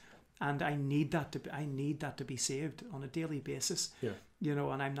grace. And I need that to be saved on a daily basis. Yeah. You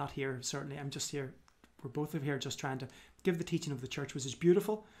know, and I'm not here, certainly, I'm just here, we're both here just trying to give the teaching of the church, which is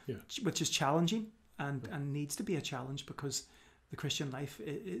beautiful, which is challenging, and needs to be a challenge, because the Christian life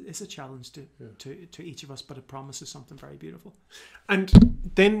is a challenge to each of us, but it promises something very beautiful. And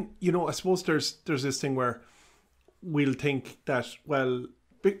then, you know, I suppose there's this thing where we'll think that, well,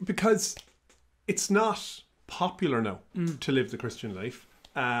 because it's not popular now to live the Christian life.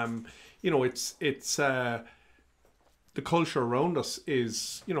 You know, it's the culture around us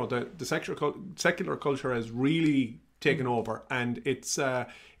is, you know, the secular culture has really taken over, and it's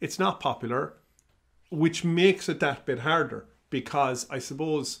not popular, which makes it that bit harder, because I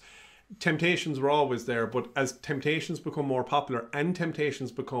suppose temptations were always there, but as temptations become more popular and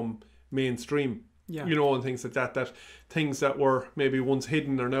temptations become mainstream, you know, and things like that things that were maybe once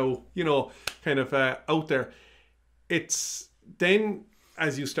hidden are now, you know, kind of out there. It's then,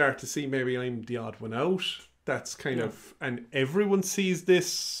 as you start to see, maybe I'm the odd one out, that's kind of, and everyone sees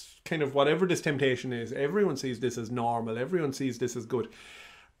this kind of, whatever this temptation is, everyone sees this as normal, everyone sees this as good.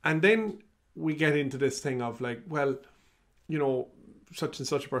 And then we get into this thing of, like, well, you know, such and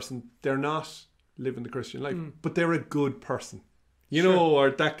such a person, they're not living the Christian life, but they're a good person, you know, or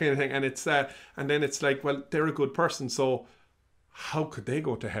that kind of thing. And it's and then it's like, well, they're a good person, so how could they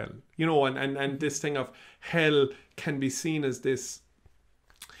go to hell? You know, and this thing of hell can be seen as this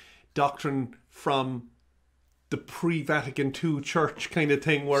doctrine from the pre-Vatican II church kind of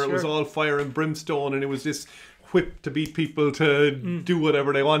thing, where it was all fire and brimstone, and it was this whip to beat people to do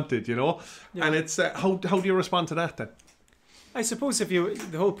whatever they wanted, you know. And it's how do you respond to that then? I suppose the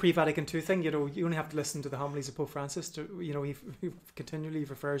whole pre-Vatican II thing, you know, you only have to listen to the homilies of Pope Francis to, you know, he continually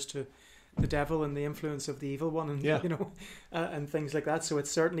refers to the devil and the influence of the evil one, and you know, and things like that. So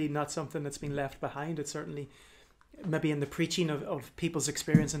it's certainly not something that's been left behind. It's certainly maybe in the preaching of people's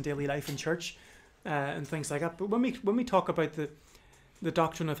experience in daily life in church, and things like that. But when we talk about the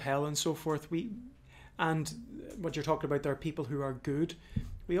doctrine of hell and so forth, and what you're talking about, there are people who are good.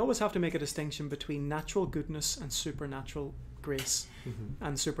 We always have to make a distinction between natural goodness and supernatural grace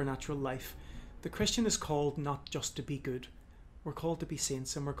and supernatural life. The Christian is called not just to be good. We're called to be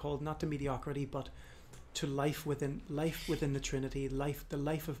saints, and we're called not to mediocrity, but to life within the Trinity, the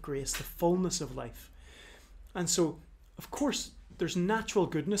life of grace, the fullness of life. And so, of course, there's natural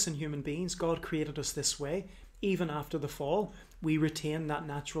goodness in human beings. God created us this way. Even after the fall, we retain that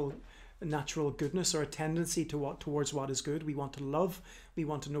natural goodness, or a tendency towards what is good. We want to love. We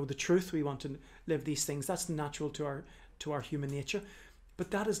want to know the truth. We want to live these things. That's natural to our human nature.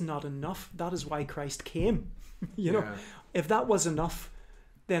 But that is not enough. That is why Christ came. You know, if that was enough,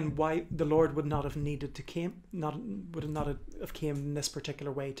 then why the Lord would not have needed to came in this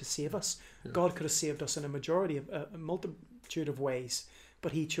particular way to save us. God could have saved us in a multitude of ways,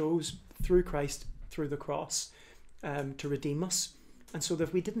 but he chose through Christ, through the cross, to redeem us. And so that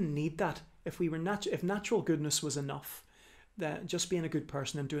if we didn't need that, if natural goodness was enough, that just being a good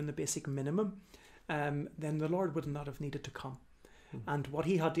person and doing the basic minimum, then the Lord would not have needed to come. and what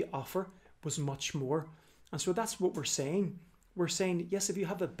he had to offer was much more. And so that's what we're saying. We're saying, yes, if you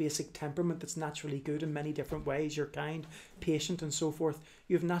have a basic temperament that's naturally good in many different ways, you're kind, patient, and so forth,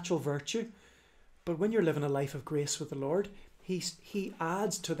 you have natural virtue. But when you're living a life of grace with the Lord, he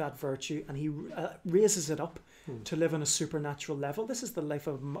adds to that virtue, and he raises it up to live on a supernatural level. This is the life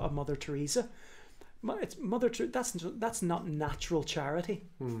of Mother Teresa. That's not natural charity.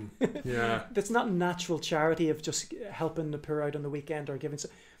 Yeah. That's not natural charity of just helping the poor out on the weekend or giving.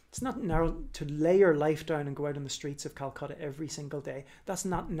 It's not narrow to lay your life down and go out on the streets of Calcutta every single day. That's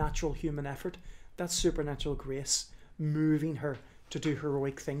not natural human effort. That's supernatural grace moving her to do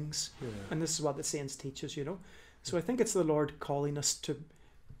heroic things. Yeah. And this is what the saints teach us, So I think it's the Lord calling us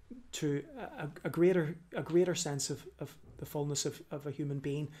to a greater sense of the fullness of a human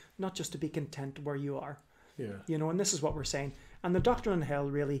being, not just to be content where you are. Yeah. And this is what we're saying. And the doctrine of hell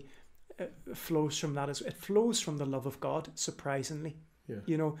really flows from that. It flows from the love of God, surprisingly.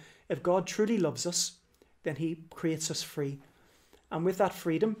 Yeah. If God truly loves us, then he creates us free. And with that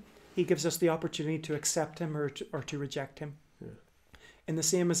freedom, he gives us the opportunity to accept him or to reject him. Yeah. In the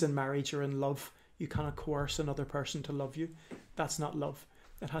same as in marriage or in love, you cannot coerce another person to love you. That's not love.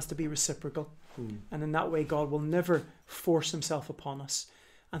 It has to be reciprocal. And in that way, God will never force himself upon us.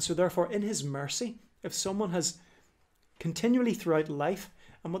 And so therefore, in his mercy, if someone has continually throughout life,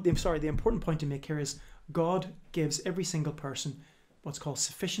 and the important point to make here is God gives every single person what's called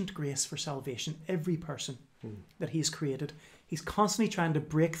sufficient grace for salvation. Every person that he's created, he's constantly trying to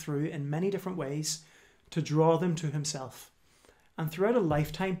break through in many different ways to draw them to himself. And throughout a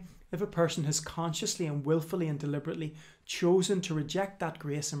lifetime, if a person has consciously and willfully and deliberately chosen to reject that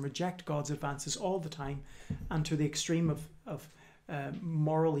grace and reject God's advances all the time, and to the extreme of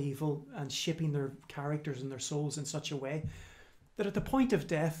moral evil and shaping their characters and their souls in such a way that at the point of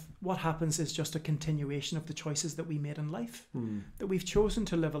death, what happens is just a continuation of the choices that we made in life. That we've chosen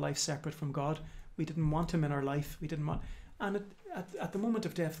to live a life separate from God. We didn't want him in our life. And at the moment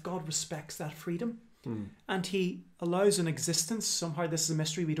of death, God respects that freedom. And he allows an existence. Somehow this is a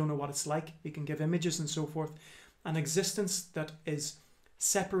mystery. We don't know what it's like. We can give images and so forth. An existence that is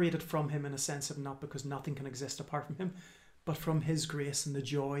separated from him in a sense of not because nothing can exist apart from him, but from his grace and the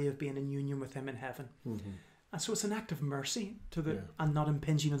joy of being in union with him in heaven. And so it's an act of mercy and not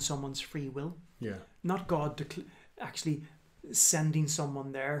impinging on someone's free will. Yeah. Not God actually sending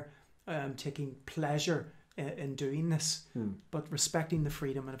someone there, taking pleasure in doing this, but respecting the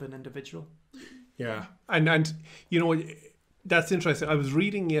freedom of an individual. Yeah. And that's interesting. I was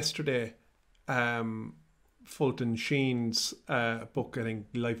reading yesterday Fulton Sheen's book, I think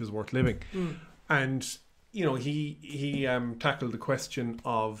Life is Worth Living. And, he tackled the question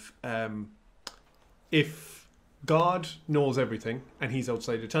of if God knows everything and he's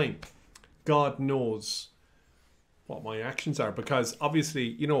outside of time, God knows what my actions are, because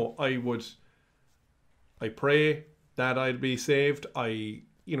obviously, I pray that I'd be saved. I,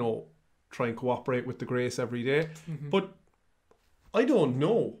 try and cooperate with the grace every day. But I don't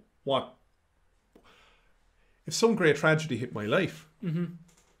know if some great tragedy hit my life,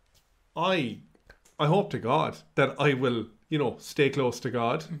 I hope to God that I will, stay close to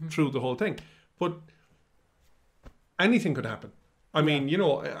God through the whole thing. But anything could happen. I mean,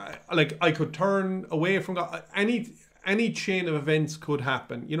 I could turn away from God. Any chain of events could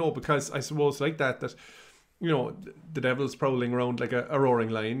happen, because I suppose like that, the devil's prowling around like a roaring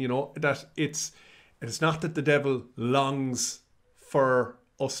lion, that it's not that the devil longs for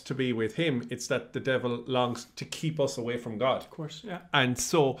us to be with him. It's that the devil longs to keep us away from God. Of course, yeah. And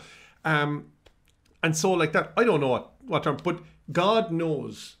so like that, I don't know what term, but God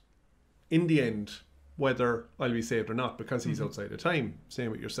knows in the end whether I'll be saved or not, because he's outside of time. Same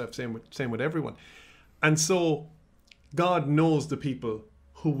with yourself, same with everyone. And so God knows the people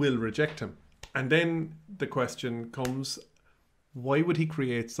who will reject him. And then the question comes, why would he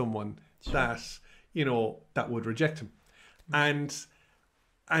create someone that would reject him? And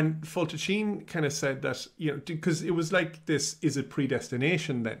Fulton Sheen kind of said that, because it was like this, is it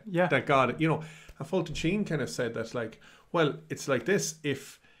predestination then? Yeah. That God, and Fulton Sheen kind of said that, like, well, it's like this,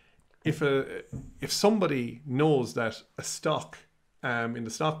 if somebody knows that a stock in the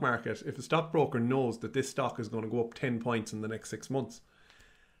stock market, if a stockbroker knows that this stock is going to go up 10 points in the next 6 months,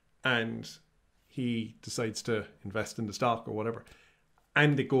 and he decides to invest in the stock or whatever,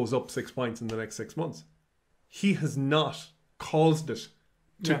 and it goes up 6 points in the next 6 months, he has not caused it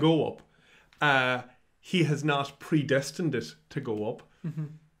to go up. He has not predestined it to go up.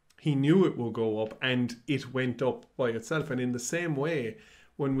 He knew it will go up, and it went up by itself. And in the same way,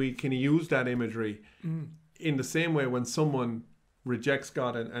 when we can use that imagery, in the same way when someone rejects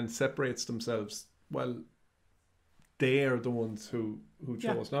God and separates themselves, well, they're the ones who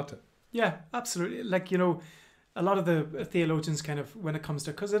chose not to. Yeah, absolutely. Like, a lot of the theologians kind of, when it comes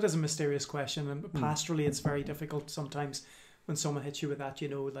to, because it is a mysterious question, and pastorally it's very difficult sometimes when someone hits you with that,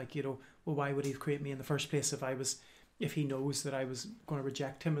 well, why would he have created me in the first place if he knows that I was going to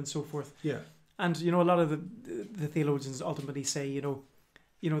reject him and so forth. Yeah. And, a lot of the theologians ultimately say,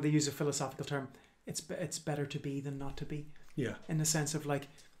 they use a philosophical term, it's better to be than not to be. Yeah. In the sense of, like,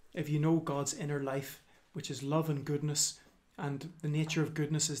 if you know God's inner life, which is love and goodness, and the nature of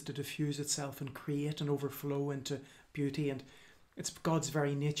goodness is to diffuse itself and create and overflow into beauty, and it's God's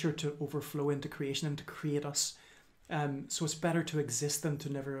very nature to overflow into creation and to create us. So it's better to exist than to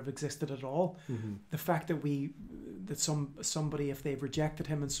never have existed at all. Mm-hmm. The fact that somebody, if they've rejected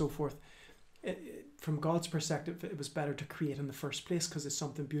him and so forth, from God's perspective, it was better to create in the first place because it's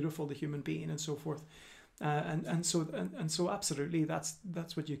something beautiful, the human being and so forth. And so absolutely, that's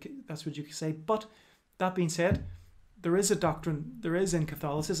what you could say. But that being said, there is in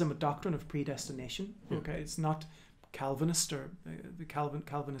Catholicism a doctrine of predestination. Yeah. Okay, it's not Calvinist or the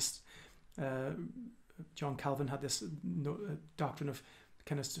Calvinists. John Calvin had this doctrine of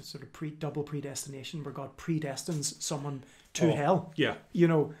kind of sort of double predestination, where God predestines someone to hell. Yeah.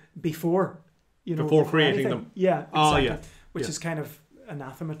 Before creating anything. them. Yeah. Exactly. Oh, yeah. Which is kind of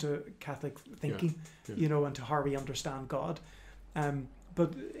anathema to Catholic thinking, and to how we understand God.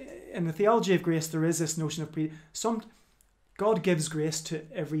 But in the theology of grace, there is this notion of God gives grace to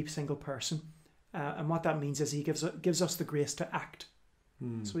every single person, and what that means is he gives us the grace to act.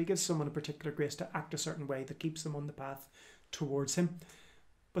 So he gives someone a particular grace to act a certain way that keeps them on the path towards him.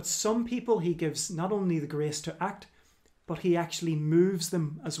 But some people he gives not only the grace to act, but he actually moves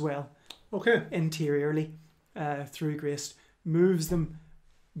them as well. Okay. Interiorly, through grace, moves them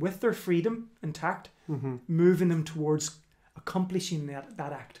with their freedom intact, moving them towards accomplishing that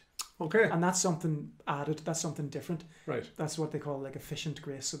act. Okay. And that's something added, that's something different. Right. That's what they call like efficient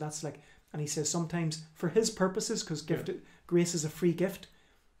grace. So that's like, and he says sometimes for his purposes, because grace is a free gift,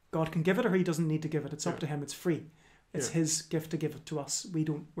 God can give it or he doesn't need to give it. It's up to him. It's free. It's his gift to give it to us.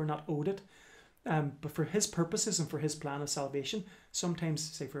 We're not owed it. But for his purposes and for his plan of salvation, sometimes,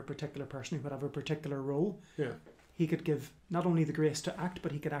 say for a particular person who would have a particular role, he could give not only the grace to act,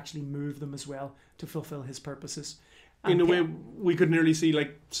 but he could actually move them as well to fulfill his purposes. And in a way, we could nearly see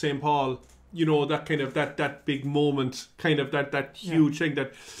like St. Paul, that kind of that big moment, kind of that huge thing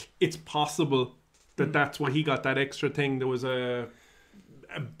that it's possible that that's why he got that extra thing. There was a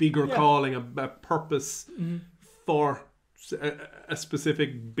bigger calling, a purpose for a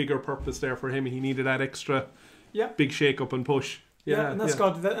specific bigger purpose there for him. He needed that extra big shake up and push. And that's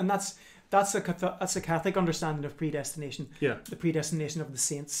God, and that's a Catholic understanding of predestination. Yeah, the predestination of the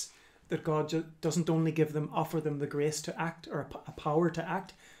saints, that God doesn't only offer them the grace to act or a power to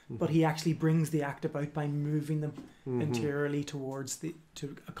act, but he actually brings the act about by moving them interiorly towards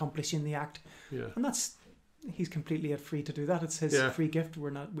to accomplishing the act. Yeah, and he's completely free to do that. It's his free gift.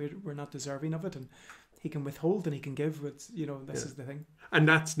 We're not deserving of it, and he can withhold and he can give. This is the thing. And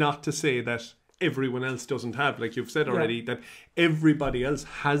that's not to say that everyone else doesn't have, like you've said already, that everybody else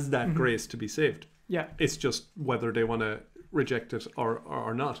has that grace to be saved. Yeah, it's just whether they want to reject it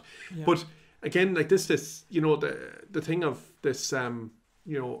or not. Yeah. But again, like this the thing of this, so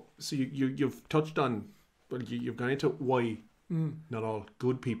you've touched on, well, you've gone into why not all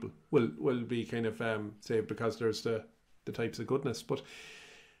good people will be kind of saved, because there's the types of goodness. But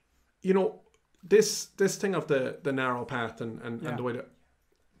this thing of the narrow path and the way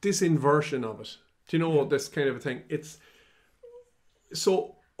this inversion of it, this kind of a thing, it's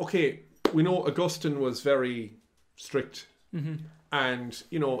so okay. We know Augustine was very strict, and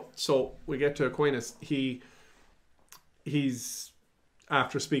so we get to Aquinas. He's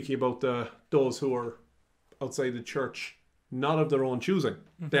after speaking about those who are outside the church, not of their own choosing.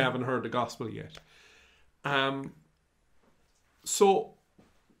 They haven't heard the gospel yet. So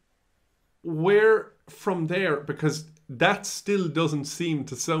where from there, because that still doesn't seem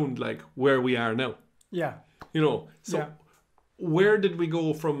to sound like where we are now. Yeah. Where did we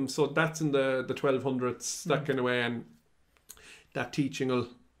go from? So that's in the 1200s, that kind of way, and that teaching will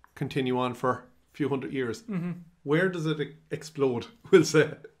continue on for a few hundred years. Where does it explode, we'll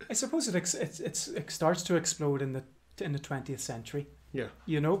say? I suppose it starts to explode in the 20th century. Yeah.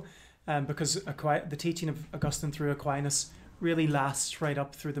 Because the teaching of Augustine through Aquinas really lasts right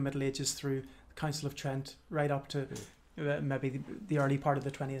up through the Middle Ages, through the Council of Trent, right up to maybe the early part of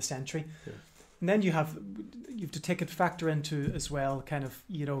the 20th century. Yeah. And then you have to factor into as well kind of,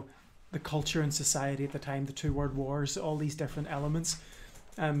 the culture and society at the time, the two world wars, all these different elements.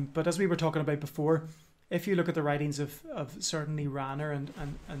 But as we were talking about before, if you look at the writings of certainly Ranner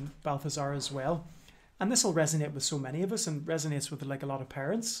and Balthasar as well, And this will resonate with so many of us, and resonates with like a lot of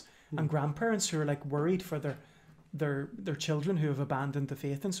parents and grandparents who are like worried for their children who have abandoned the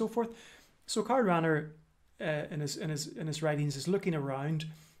faith and so forth. So Karl Rahner, in his writings, is looking around,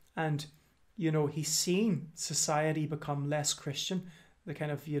 and he's seen society become less Christian. The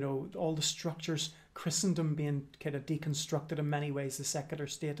kind of all the structures, Christendom being kind of deconstructed in many ways, the secular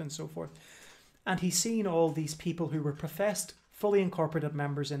state and so forth. And he's seen all these people who were professed, fully incorporated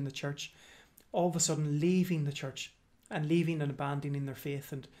members in the church, all of a sudden leaving the church and leaving and abandoning their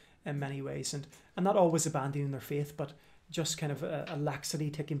faith, and in many ways, and not always abandoning their faith, but just kind of a laxity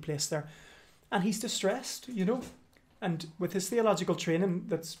taking place there. And he's distressed, and with his theological training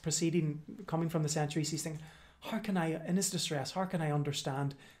that's coming from the centuries, he's thinking, in his distress, how can I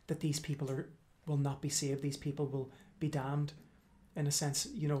understand that these people will not be saved, these people will be damned, in a sense,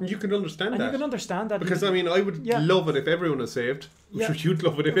 You can understand that. You can understand that. Because, I would love it if everyone is saved. Yeah. You'd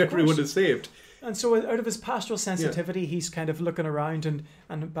love it if everyone is saved. And so out of his pastoral sensitivity, he's kind of looking around, and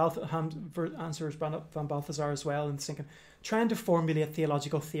answers Van Balthasar as well, and thinking, trying to formulate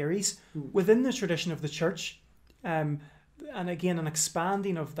theological theories within the tradition of the church, and again, an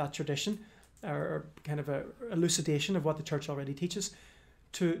expanding of that tradition, or kind of a elucidation of what the church already teaches,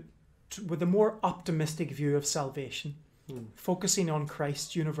 with a more optimistic view of salvation, focusing on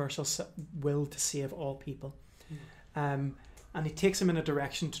Christ's universal will to save all people. And he takes him in a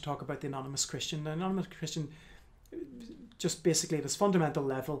direction to talk about the anonymous Christian. The anonymous Christian, just basically at his fundamental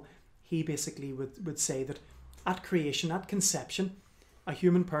level, he basically would say that at creation, at conception, a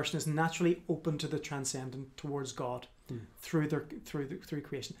human person is naturally open to the transcendent, towards God, through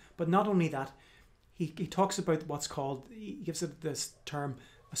creation. But not only that, he talks about what's called, he gives it this term,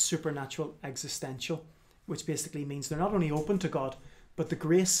 a supernatural existential, which basically means they're not only open to God, but the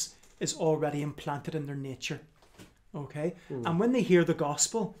grace is already implanted in their nature. Okay? And when they hear the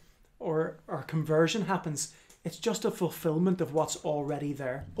gospel, or conversion happens, it's just a fulfillment of what's already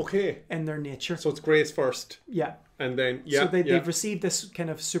there. Okay. In their nature. So it's grace first. Yeah. And then, So they've received this kind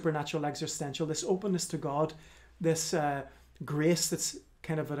of supernatural existential, this openness to God, this grace that's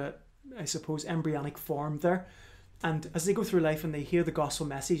kind of at a, I suppose, embryonic form there. And as they go through life and they hear the gospel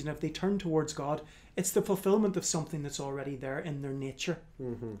message, and if they turn towards God, it's the fulfillment of something that's already there in their nature.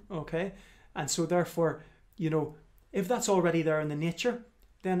 Okay? And so therefore, if that's already there in the nature,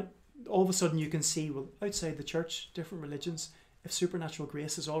 then all of a sudden you can see, well, outside the church, different religions, if supernatural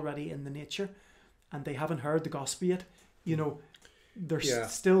grace is already in the nature and they haven't heard the gospel yet, they're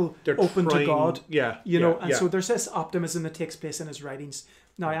still open to God. So there's this optimism that takes place in his writings.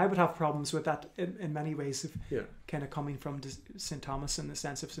 Now, I would have problems with that in many ways, kind of coming from St. Thomas, in the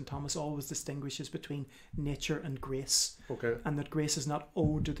sense of St. Thomas always distinguishes between nature and grace. Okay. And that grace is not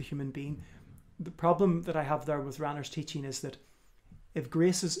owed to the human being. The problem that I have there with Rahner's teaching is that if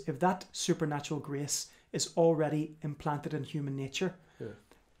that supernatural grace is already implanted in human nature,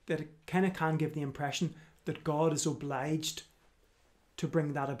 that it kind of can give the impression that God is obliged to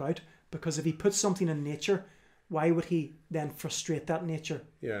bring that about, because if he puts something in nature, why would he then frustrate that nature?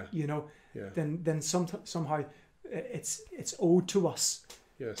 Then somehow it's owed to us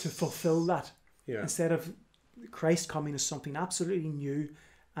to fulfill that, instead of Christ coming as something absolutely new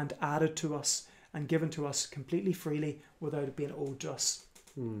and added to us and given to us completely freely without it being owed to us.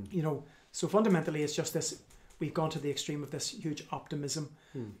 So fundamentally it's just this, we've gone to the extreme of this huge optimism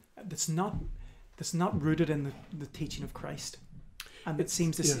that's not rooted in the teaching of Christ. And it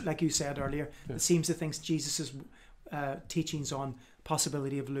seems to, like you said earlier, it seems to think Jesus' teachings on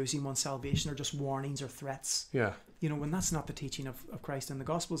possibility of losing one's salvation are just warnings or threats. Yeah. When that's not the teaching of Christ in the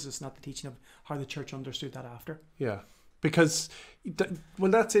Gospels, it's not the teaching of how the church understood that after. Yeah. Because,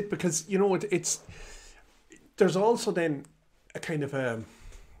 that's it. Because, there's also then a kind of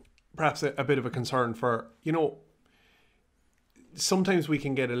perhaps a bit of a concern for, sometimes we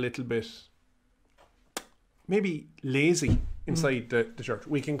can get a little bit maybe lazy inside the church.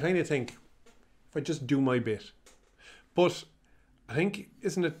 We can kind of think, if I just do my bit. But I think,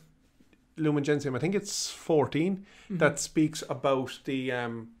 isn't it Lumen Gentium, I think it's 14, that speaks about the,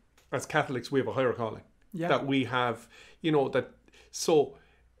 as Catholics, we have a higher calling. Yeah. That we have, that, so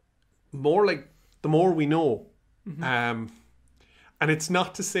more like the more we know, and it's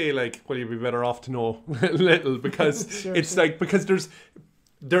not to say like, well, you'd be better off to know little, because it's like, because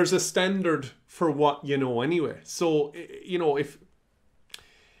there's a standard for what you know anyway. So,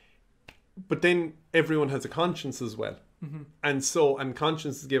 but then everyone has a conscience as well. And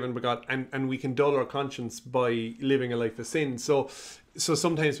conscience is given by God, and we can dull our conscience by living a life of sin. So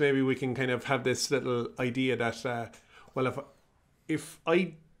sometimes maybe we can kind of have this little idea that, if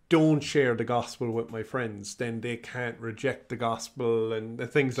I don't share the gospel with my friends, then they can't reject the gospel and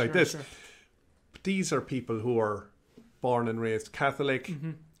things like this. Sure. these are people who are born and raised Catholic.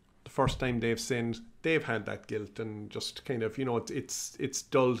 Mm-hmm. The first time they've sinned, they've had that guilt and just kind of, it's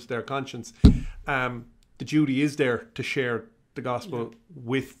dulled their conscience. The duty is there to share the gospel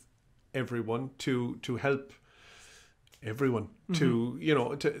with everyone, to help everyone,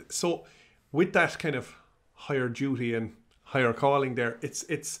 so with that kind of higher duty and higher calling there,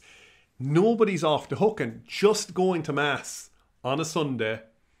 it's nobody's off the hook, and just going to mass on a Sunday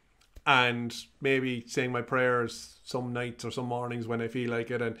and maybe saying my prayers some nights or some mornings when I feel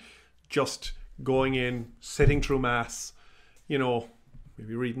like it, and just going in, sitting through mass,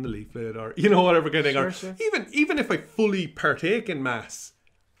 maybe reading the leaflet or whatever kind of thing, or even if I fully partake in mass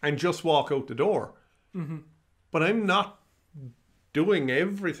and just walk out the door, but I'm not doing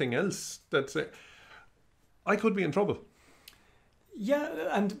everything else, that's it, I could be in trouble.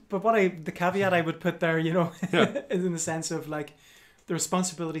 Yeah, but the caveat I would put there, is in the sense of like, the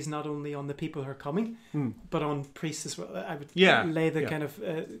responsibility is not only on the people who are coming, but on priests as well. I would lay the kind of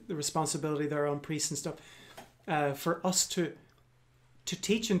the responsibility there on priests and stuff, for us to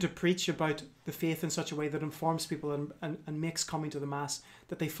teach and to preach about the faith in such a way that informs people and makes coming to the Mass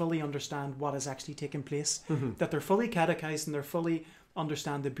that they fully understand what is actually taking place, that they're fully catechized and they're fully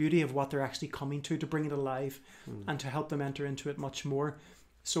understand the beauty of what they're actually coming to bring it alive and to help them enter into it much more.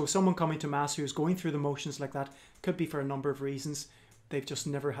 So someone coming to Mass who's going through the motions like that could be for a number of reasons. They've just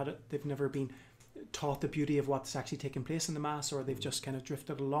never had it. They've never been taught the beauty of what's actually taking place in the Mass, or they've just kind of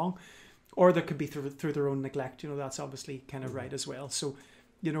drifted along, or there could be through their own neglect. That's obviously kind of right as well. So,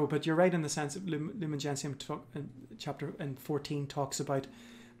 but you're right in the sense that Lumen Gentium chapter 14 talks about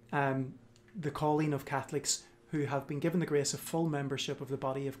the calling of Catholics who have been given the grace of full membership of the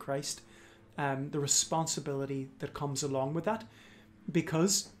body of Christ, the responsibility that comes along with that,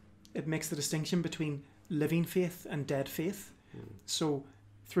 because it makes the distinction between living faith and dead faith. So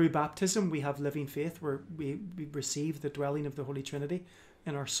through baptism we have living faith where we receive the dwelling of the Holy Trinity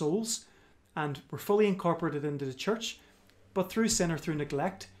in our souls and we're fully incorporated into the church, but through sin or through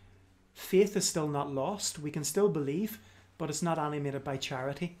neglect, faith is still not lost. We can still believe, but it's not animated by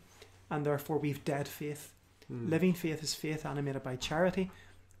charity, and therefore we've dead faith. Living faith is faith animated by charity,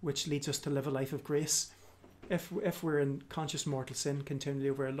 which leads us to live a life of grace. If we're in conscious mortal sin continually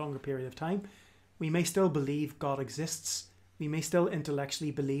over a longer period of time, we may still believe God exists. We may still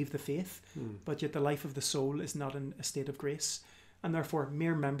intellectually believe the faith, but yet the life of the soul is not in a state of grace. And therefore,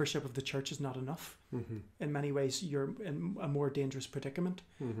 mere membership of the church is not enough. In many ways, you're in a more dangerous predicament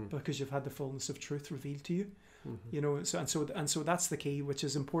because you've had the fullness of truth revealed to you. So that's the key, which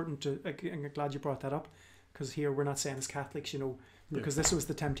is important to. I'm glad you brought that up, because here we're not saying as Catholics, because this was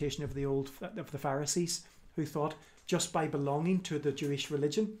the temptation of the Pharisees, who thought just by belonging to the Jewish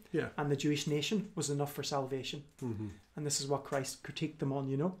religion and the Jewish nation was enough for salvation. And this is what Christ critiqued them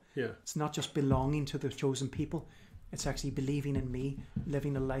on, It's not just belonging to the chosen people, it's actually believing in me,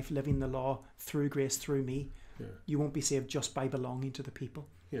 living a life, living the law through grace, through me. You won't be saved just by belonging to the people,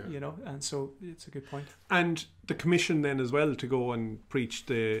 and so it's a good point. And the commission then as well to go and preach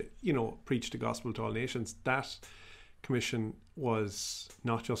the gospel to all nations, that commission was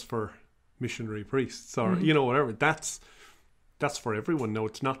not just for missionary priests or whatever. That's for everyone. Now,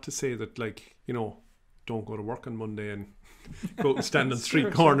 it's not to say that don't go to work on Monday and go out and stand on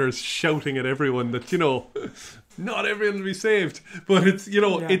street corners shouting at everyone that not everyone will be saved, but it's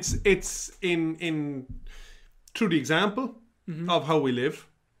it's in through the example of how we live,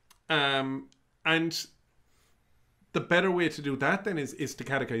 and the better way to do that then is to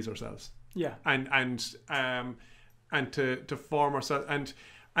catechize ourselves, and to form ourselves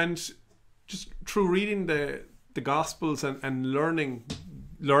and just through reading the Gospels and learning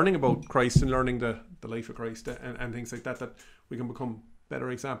about Christ and learning the life of Christ and things like that we can become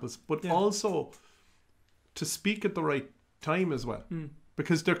better examples, but also to speak at the right time as well,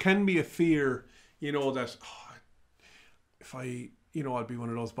 because there can be a fear, that if I, I'll be one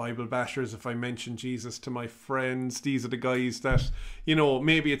of those Bible bashers if I mention Jesus to my friends. These are the guys that,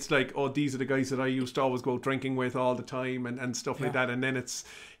 maybe it's like, oh, these are the guys that I used to always go drinking with all the time and stuff like that. And then it's,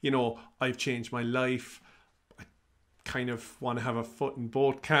 I've changed my life. I kind of want to have a foot in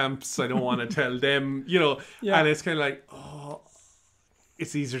both camps. I don't want to tell them, and it's kind of like, oh,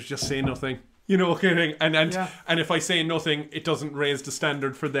 it's easier to just say nothing. Kind of thing. And if I say nothing, it doesn't raise the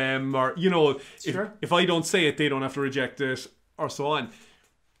standard for them, or if I don't say it, they don't have to reject it, or so on.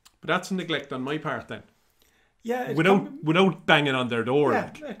 But that's neglect on my part then. Yeah, without banging on their door.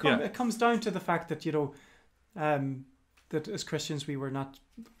 It comes down to the fact that that as Christians we were not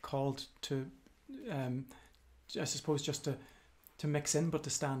called to, I suppose, just to mix in, but to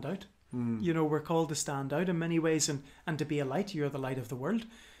stand out. We're called to stand out in many ways and to be a light. You're the light of the world.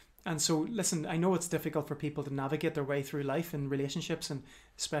 And so, listen, I know it's difficult for people to navigate their way through life in relationships, and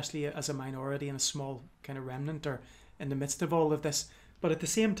especially as a minority and a small kind of remnant or in the midst of all of this. But at the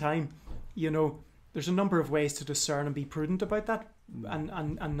same time, you know, there's a number of ways to discern and be prudent about that,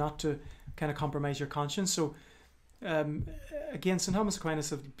 and not to kind of compromise your conscience. So, again, St. Thomas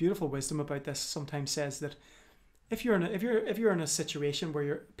Aquinas, a beautiful wisdom about this, sometimes says that if you're in a situation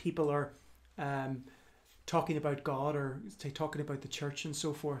where people are talking about God, or say talking about the church and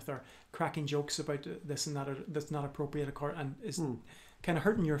so forth, or cracking jokes about this and that, or that's not appropriate, and is kind of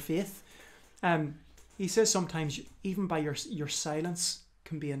hurting your faith, he says sometimes even by your silence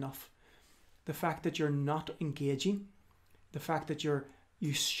can be enough. The fact that you're not engaging, the fact that you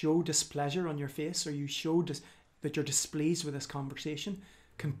show displeasure on your face, or you show that you're displeased with this conversation,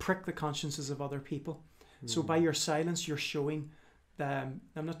 can prick the consciences of other people. So by your silence, you're showing. I'm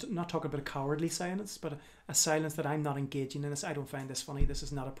not talking about a cowardly silence, but a silence that I'm not engaging in this. I don't find this funny. This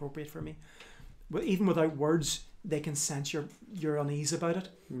is not appropriate for me. But even without words, they can sense your unease about it,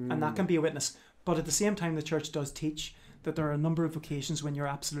 and that can be a witness. But at the same time, the church does teach that there are a number of occasions when you're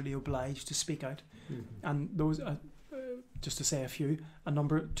absolutely obliged to speak out, and those, just to say a few,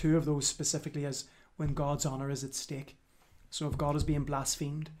 two of those specifically is when God's honour is at stake. So if God is being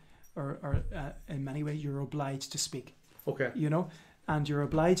blasphemed, or in many ways, you're obliged to speak. Okay. You know, and you're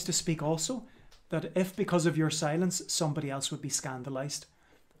obliged to speak also that if because of your silence somebody else would be scandalized.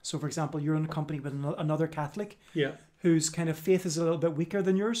 So for example, you're in company with another Catholic, whose kind of faith is a little bit weaker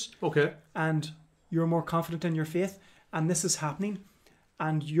than yours, okay, and you're more confident in your faith, and this is happening,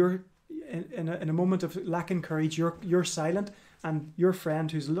 and you're in a moment of lacking courage, you're silent, and your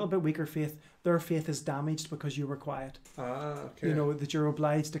friend who's a little bit weaker faith, their faith is damaged because you were quiet. Okay. You know, that you're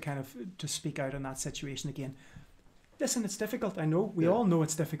obliged to speak out in that situation again. Listen, it's difficult. I know we all know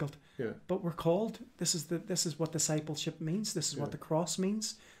it's difficult. Yeah. But we're called. This is what discipleship means. This is what the cross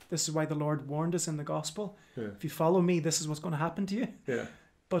means. This is why the Lord warned us in the gospel. Yeah. If you follow me, this is what's going to happen to you. Yeah.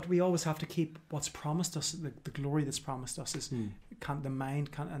 But we always have to keep what's promised us. The glory that's promised us is the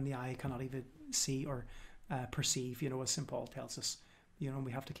mind and the eye cannot even see or perceive. You know, as St. Paul tells us. You know,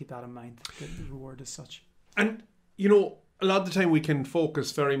 we have to keep that in mind. The reward is such. And you know, a lot of the time we can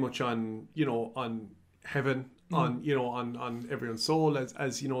focus very much on heaven. On everyone's soul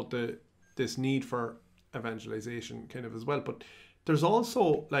as you know, this need for evangelization kind of as well, but there's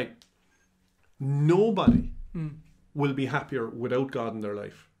also like nobody will be happier without God in their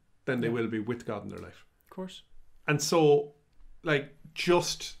life than they will be with God in their life, of course. And so like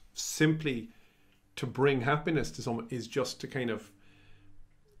just simply to bring happiness to someone is just to kind of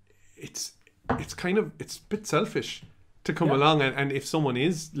it's a bit selfish to come along and if someone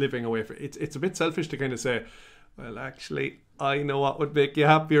is living away from it's a bit selfish to kind of say, well, actually, I know what would make you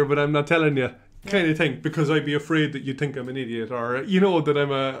happier, but I'm not telling you, kind of thing, because I'd be afraid that you think I'm an idiot, or you know that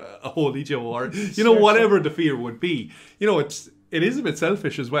I'm a holy Joe, or you know whatever the fear would be. You know, it is a bit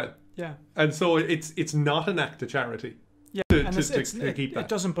selfish as well. Yeah. And so it's not an act of charity. Yeah. To keep that. It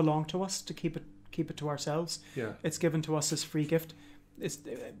doesn't belong to us to keep it to ourselves. Yeah. It's given to us as free gift.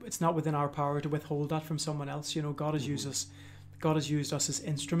 It's not within our power to withhold that from someone else. You know, God has used us. God has used us as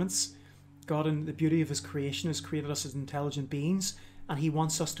instruments. God, in the beauty of his creation, has created us as intelligent beings, and he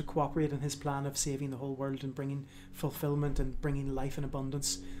wants us to cooperate in his plan of saving the whole world and bringing fulfillment and bringing life in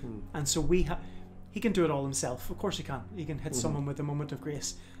abundance. And so he can do it all himself. Of course he can. He can hit someone with a moment of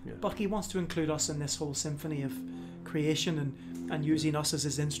grace. Yeah. But he wants to include us in this whole symphony of creation and using us as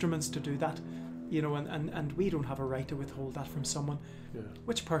his instruments to do that. You know, and we don't have a right to withhold that from someone. Yeah.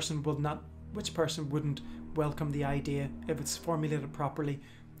 Which person wouldn't welcome the idea, if it's formulated properly,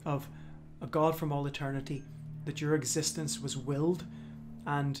 of a God from all eternity, that your existence was willed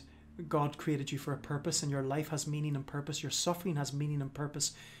and God created you for a purpose, and your life has meaning and purpose, your suffering has meaning and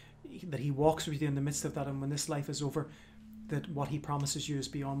purpose, that he walks with you in the midst of that, and when this life is over, that what he promises you is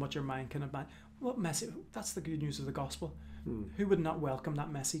beyond what your mind can imagine. What message? That's the good news of the gospel. Who would not welcome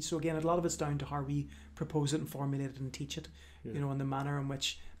that message? So again, a lot of it's down to how we propose it and formulate it and teach it, you know, in the manner in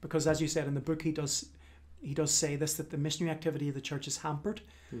which, because as you said in the book, he does say this, that the missionary activity of the church is hampered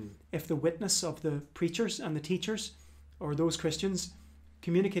if the witness of the preachers and the teachers, or those Christians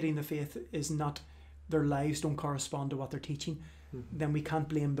communicating the faith, is not, their lives don't correspond to what they're teaching, then we can't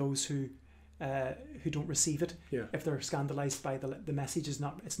blame those who don't receive it. Yeah. If they're scandalized by the message, it's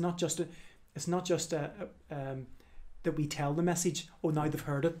not just that we tell the message, oh, now they've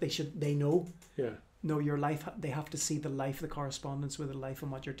heard it, they know. Yeah. No, your life, they have to see the life, the correspondence with the life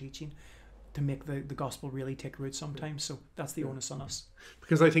and what you're teaching, to make the gospel really take root sometimes. So that's the onus on us.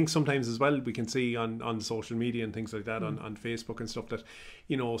 Because I think sometimes as well, we can see on social media and things like that, on Facebook and stuff, that,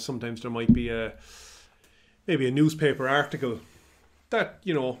 you know, sometimes there might be maybe a newspaper article that,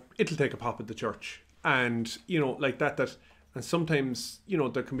 you know, it'll take a pop at the church. And, you know, like that, and sometimes, you know,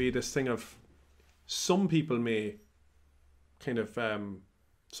 there can be this thing of some people may kind of,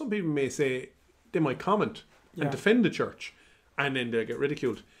 some people may say, they might comment and defend the church, and then they'll get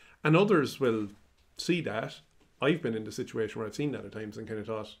ridiculed. And others will see that. I've been in the situation where I've seen that at times and kind of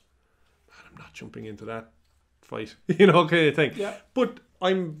thought, I'm not jumping into that fight, you know, kind of thing. Yeah. But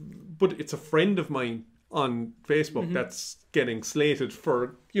it's a friend of mine on Facebook that's getting slated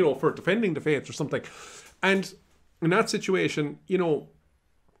for, you know, for defending the faith or something. And in that situation, you know,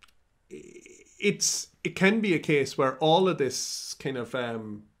 it can be a case where all of this kind of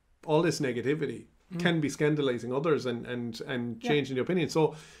all this negativity can be scandalizing others and changing the opinion.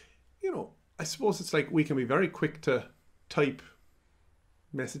 So, you know, I suppose it's like we can be very quick to type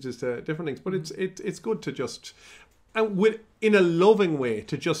messages to different things, but it's good to just, and in a loving way,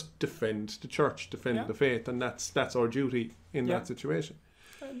 to just defend the church, defend the faith, and that's our duty in that situation.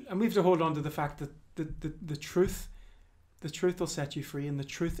 And we have to hold on to the fact that the truth will set you free, and the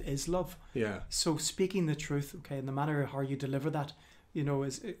truth is love. Yeah. So speaking the truth, okay, and no matter how you deliver that, you know,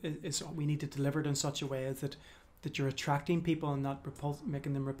 is we need to deliver it in such a way as that you're attracting people and not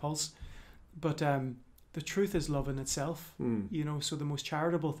making them repulse. But the truth is love in itself. You know, so the most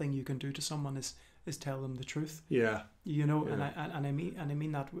charitable thing you can do to someone is tell them the truth. Yeah. You know, and I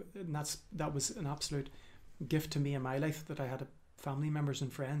mean that, and that was an absolute gift to me in my life, that I had family members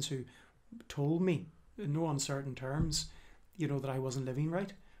and friends who told me in no uncertain terms, you know, that I wasn't living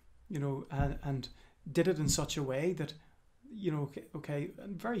right, you know, and did it in such a way that, you know, okay,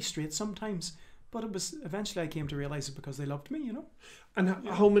 very straight sometimes, but it was eventually I came to realize it because they loved me, you know. And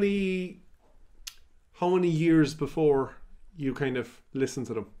how many years before you kind of listened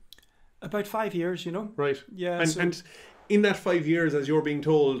to them? About 5 years, you know. Right. Yeah. And in that 5 years, as you're being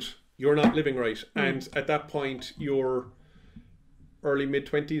told you're not living right, and at that point you're early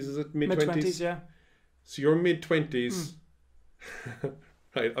mid-20s, is it? Mid-20s, yeah. So you're mid-20s.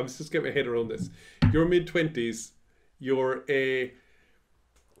 Right, I was just getting my head around this. You're mid-20s, you're a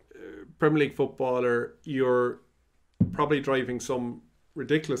Premier League footballer, you're probably driving some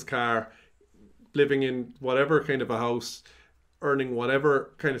ridiculous car, living in whatever kind of a house, earning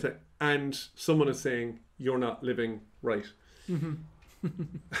whatever kind of thing, and someone is saying you're not living right. You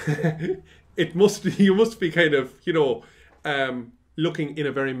must be kind of, you know, looking in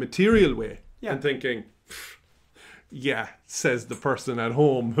a very material way and thinking, yeah, says the person at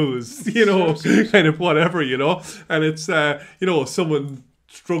home who's, you know, kind of whatever, you know, and it's, you know, someone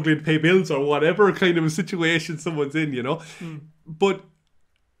struggling to pay bills or whatever kind of a situation someone's in, you know. But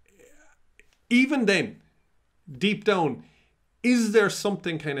even then, deep down, is there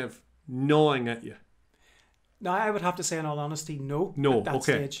something kind of gnawing at you? No, I would have to say, in all honesty, no. No, at that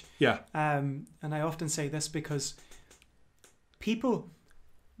okay. stage. Yeah. And I often say this because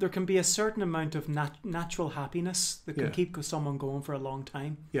there can be a certain amount of natural happiness that can keep someone going for a long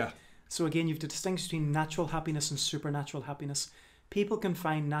time. Yeah. So again, you have to distinguish between natural happiness and supernatural happiness. People can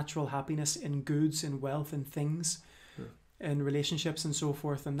find natural happiness in goods, in wealth, in things, in relationships and so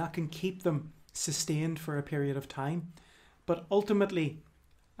forth, and that can keep them sustained for a period of time. But ultimately,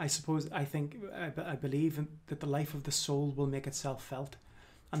 I believe that the life of the soul will make itself felt,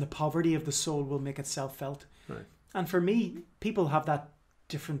 and the poverty of the soul will make itself felt. Right. And for me, people have that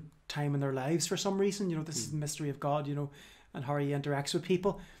different time in their lives for some reason. You know, this is the mystery of God, you know, and how he interacts with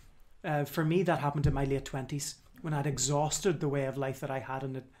people. For me, that happened in my late 20s when I'd exhausted the way of life that I had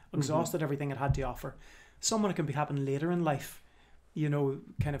and exhausted everything it had to offer. Someone, it can be happening later in life, you know,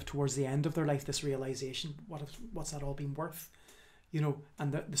 kind of towards the end of their life, this realization, what's that all been worth? You know,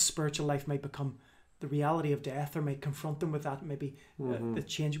 and the spiritual life might become the reality of death, or might confront them with that, maybe the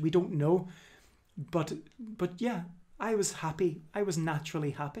change. We don't know. But yeah, I was happy. I was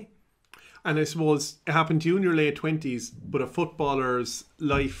naturally happy. And I suppose it happened to you in your late 20s, but a footballer's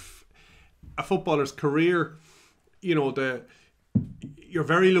life, a footballer's career, you know, you're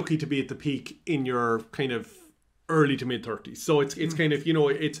very lucky to be at the peak in your kind of early to mid 30s. So it's kind of, you know,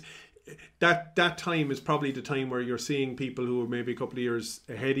 it's that time is probably the time where you're seeing people who are maybe a couple of years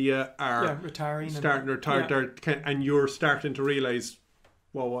ahead of you are retiring, starting to retire, and you're starting to realize,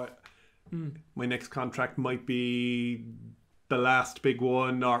 well, what my next contract might be the last big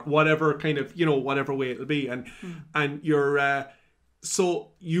one, or whatever kind of, you know, whatever way it'll be, and you're so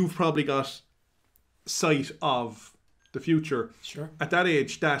you've probably got sight of the future at that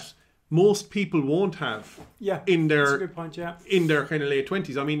age that most people won't have in their, that's a good point, in their kind of late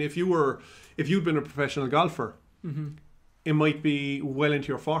 20s. I mean, if you'd been a professional golfer, it might be well into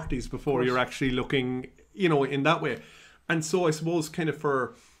your 40s before you're actually looking, you know, in that way. And so I suppose kind of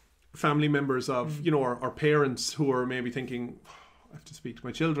for family members of, you know, our parents who are maybe thinking, I have to speak to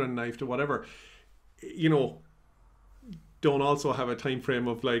my children, I have to whatever, you know, don't also have a time frame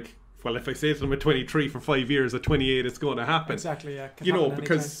of like, well, if I say to them at 23 for 5 years, at 28 it's going to happen. Exactly, yeah. You know,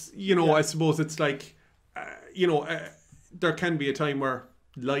 because, you know, I suppose it's like, you know, there can be a time where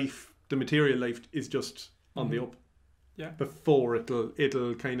life, the material life, is just on the up. Yeah. Before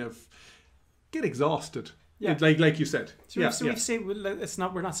it'll kind of get exhausted. Yeah. Like you said. So we say it's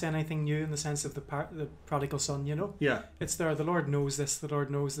not. We're not saying anything new in the sense of the prodigal son. You know. Yeah. It's there. The Lord knows this. The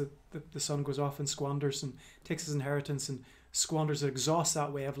Lord knows that the son goes off and squanders and takes his inheritance and squanders, exhausts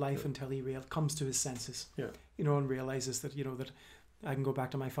that way of life until he comes to his senses. Yeah. You know, and realizes that, you know, that I can go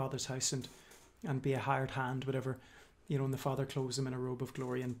back to my father's house and be a hired hand, whatever. You know, and the Father clothes him in a robe of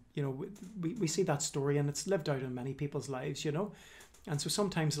glory. And, you know, we see that story, and it's lived out in many people's lives, you know. And so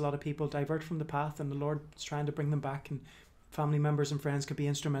sometimes a lot of people divert from the path, and the Lord is trying to bring them back, and family members and friends could be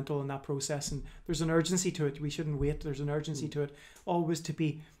instrumental in that process. And there's an urgency to it. We shouldn't wait. There's an urgency to it, always to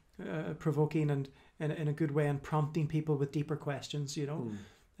be provoking and in a good way, and prompting people with deeper questions, you know.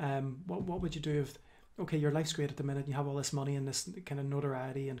 What would you do if, okay, your life's great at the minute, you have all this money and this kind of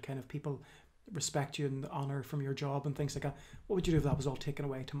notoriety and kind of people respect you and honour from your job and things like that. What would you do if that was all taken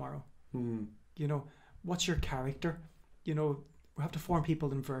away tomorrow? You know, what's your character? You know, we have to form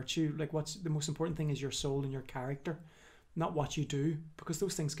people in virtue. Like, what's the most important thing is your soul and your character, not what you do, because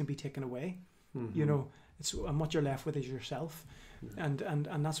those things can be taken away. You know, and what you're left with is yourself. And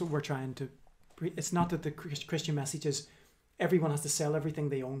that's what we're trying to. It's not that the Christian message is everyone has to sell everything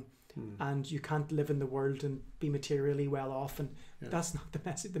they own, and you can't live in the world and be materially well off, and that's not the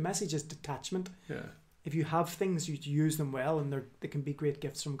message. The message is detachment. If you have things, you use them well, and they can be great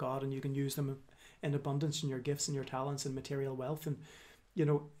gifts from God, and you can use them in abundance in your gifts and your talents and material wealth. And, you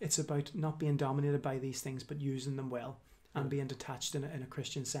know, it's about not being dominated by these things, but using them well and being detached in a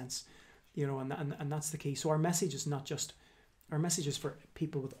Christian sense, you know, and that's the key. So our message is not just, our message is for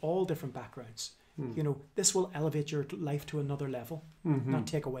people with all different backgrounds. You know, this will elevate your life to another level, not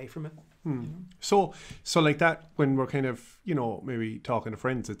take away from it. You know? So like that, when we're kind of, you know, maybe talking to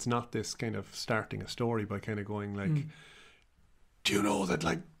friends, it's not this kind of starting a story by kind of going like, do you know that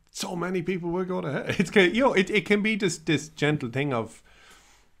like so many people will go to hell? It's kind of, you know, it can be this gentle thing of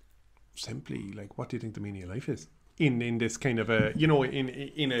simply like, what do you think the meaning of life is? In this kind of a, you know,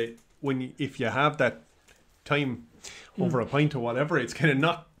 if you have that time over a pint or whatever, it's kind of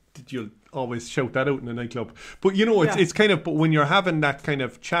not that you'll always shout that out in a nightclub, but you know, it's kind of, but when you're having that kind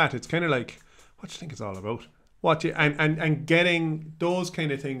of chat, it's kind of like, what do you think it's all about? What you and getting those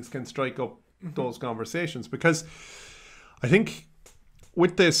kind of things can strike up those conversations, because I think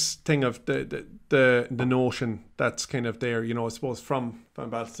with this thing of the notion that's kind of there, you know, I suppose from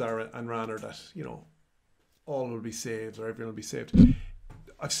Balthazar and Ranner, that, you know, all will be saved or everyone will be saved.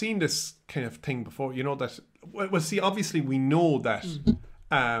 I've seen this kind of thing before, you know, that, well, see, obviously we know that,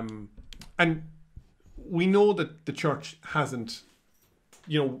 and we know that the church hasn't,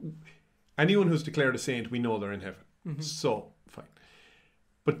 you know, anyone who's declared a saint, we know they're in heaven. So, fine.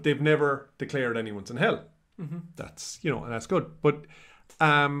 But they've never declared anyone's in hell. That's, you know, and that's good. But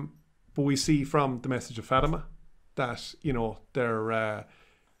we see from the message of Fatima that, you know, there,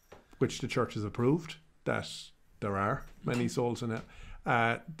 which the church has approved, that there are many souls in it.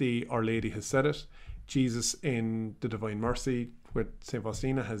 Our Lady has said it. Jesus in the Divine Mercy with St.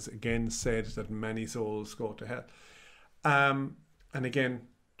 Faustina has again said that many souls go to hell. And again,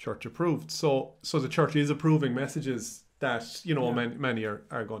 church approved. So the church is approving messages that, you know, many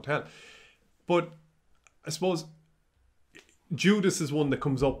are going to hell. But I suppose Judas is one that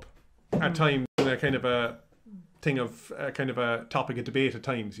comes up at times in a kind of a thing of kind of a topic of debate at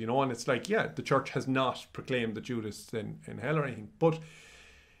times, you know, and it's like, yeah, the church has not proclaimed that Judas is in hell or anything. But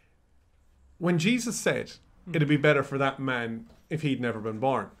when Jesus said it'd be better for that man if he'd never been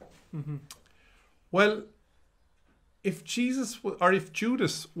born, well, if Judas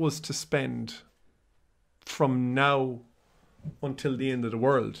was to spend from now until the end of the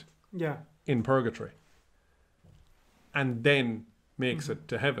world in purgatory and then makes it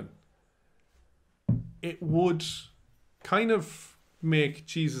to heaven, it would kind of make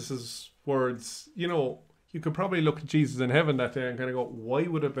Jesus's words, you know, you could probably look at Jesus in heaven that day and kind of go, why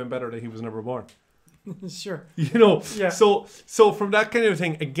would it have been better that he was never born? Sure. You know, so from that kind of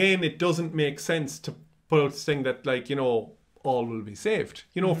thing, again, it doesn't make sense to put out this thing that, like, you know, all will be saved,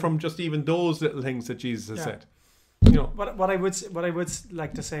 you know, from just even those little things that Jesus has said. You know, what I would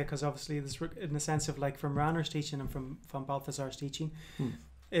like to say, because obviously this, in the sense of like from Ranner's teaching and from Balthazar's teaching,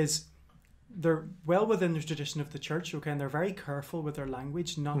 is they're well within the tradition of the church, okay, and they're very careful with their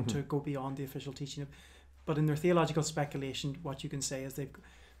language not to go beyond the official teaching. But in their theological speculation, what you can say is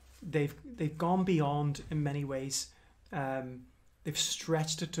they've gone beyond in many ways they've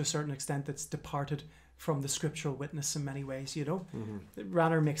stretched it to a certain extent that's departed from the scriptural witness in many ways, you know.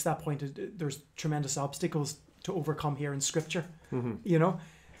 Ranner makes that point. There's tremendous obstacles to overcome here in scripture, you know.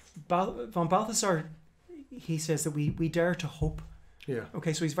 Von Balthasar, he says that we dare to hope. Yeah.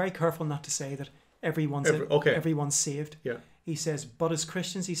 Okay, so he's very careful not to say that everyone's saved. Yeah. He says, but as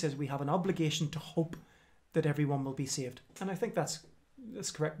Christians, he says, we have an obligation to hope that everyone will be saved. And I think that's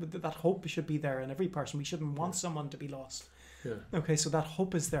correct. That hope should be there in every person. We shouldn't want someone to be lost. Yeah. Okay, so that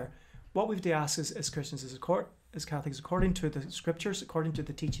hope is there. What we've to ask as Christians, as Catholics, according to the scriptures, according to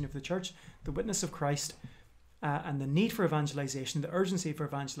the teaching of the church, the witness of Christ, and the need for evangelization, the urgency for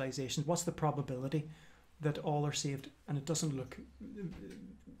evangelization, what's the probability that all are saved? And it doesn't look,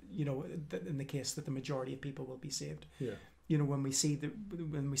 you know, in the case that the majority of people will be saved. Yeah. You know, when we see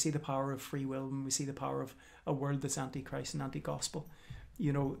the power of free will, when we see the power of a world that's anti-Christ and anti-gospel,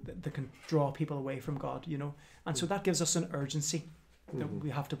 you know, that can draw people away from God, you know. And so that gives us an urgency that we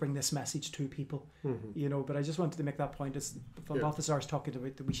have to bring this message to people, you know. But I just wanted to make that point. As Von Balthasar is talking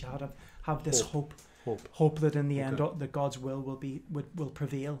about, that we should have this hope that in the end that God's will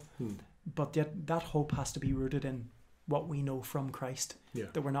prevail. But yet that hope has to be rooted in what we know from Christ.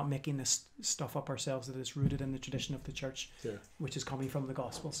 That we're not making this stuff up ourselves. That it's rooted in the tradition of the church, which is coming from the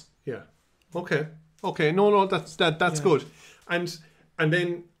Gospels. Yeah. Okay. No, that's good. And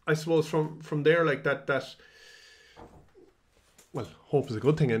then I suppose from there, like that. Well, hope is a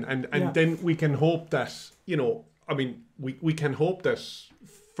good thing, and then we can hope that, you know, I mean, we can hope that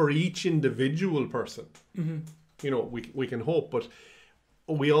for each individual person, you know, we can hope, but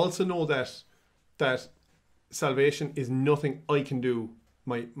we also know that salvation is nothing I can do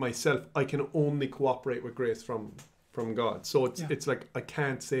myself. I can only cooperate with grace from God. So it's like I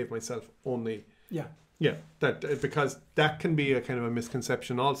can't save myself only. Yeah, that because that can be a kind of a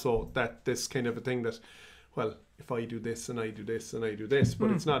misconception also, that this kind of a thing that, well, if I do this and I do this and I do this, but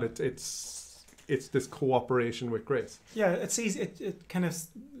it's not. It's this cooperation with grace. Yeah, it kind of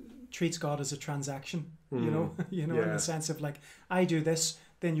treats God as a transaction. You know, in the sense of like, I do this,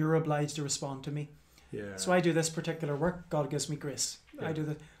 then you're obliged to respond to me. Yeah. So I do this particular work, God gives me grace. Yeah. I do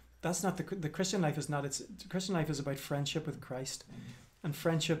that. That's not the Christian life. The Christian life is about friendship with Christ, and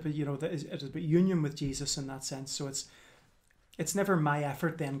friendship, you know, it is about union with Jesus in that sense. So it's never my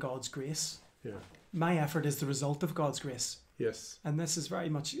effort, then God's grace. Yeah. My effort is the result of God's grace. Yes. And this is very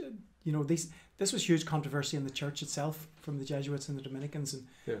much, you know, this was huge controversy in the church itself, from the Jesuits and the Dominicans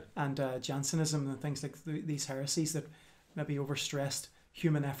and Jansenism and things like these heresies that maybe overstressed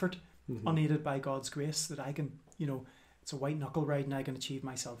human effort, unaided by God's grace, that I can, you know, it's a white knuckle ride and I can achieve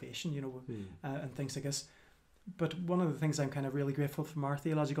my salvation, you know, and things like this. But one of the things I'm kind of really grateful from our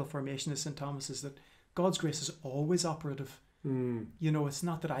theological formation as St. Thomas is that God's grace is always operative. You know, it's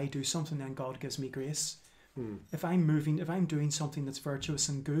not that I do something and God gives me grace. If I'm doing something that's virtuous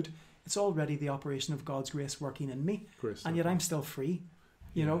and good, it's already the operation of God's grace working in me, and yet I'm still free.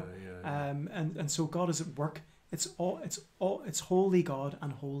 You know, and so God is at work. It's wholly God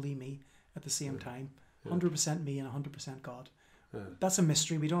and wholly me at the same time. 100% me and 100% God. That's a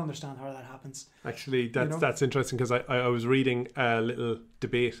mystery. We don't understand how that happens. Actually, that's interesting, because I was reading a little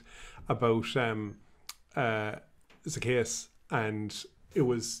debate about Zacchaeus, and it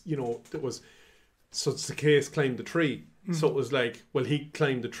was, you know, so Zacchaeus climbed the tree. So it was like, well, he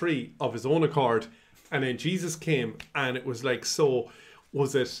climbed the tree of his own accord, and then Jesus came, and it was like, so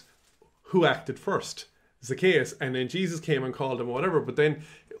was it who acted first? Zacchaeus, and then Jesus came and called him or whatever. But then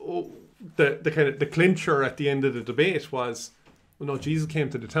the kind of the clincher at the end of the debate was, well, no, Jesus came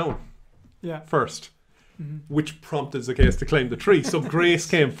to the town first, which prompted Zacchaeus to climb the tree. So grace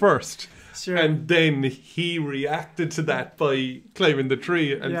came first. Sure. And then he reacted to that by climbing the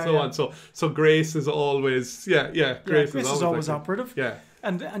tree and so on. So grace is always grace is always operative. Yeah.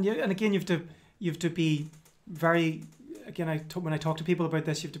 And again, you have to be very, again, when I talk to people about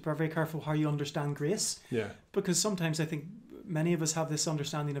this, you have to be very careful how you understand grace. Yeah. Because sometimes I think many of us have this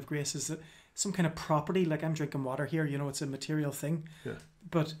understanding of grace as that some kind of property, like I'm drinking water here, you know, it's a material thing. Yeah.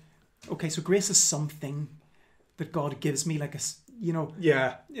 But okay, so grace is something that God gives me, like a, you know,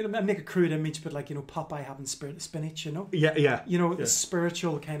 I make a crude image, but like, you know, Popeye having spinach, you know, you know, a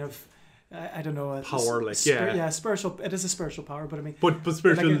spiritual kind of, I don't know, power, like spiritual. It is a spiritual power, but I mean, but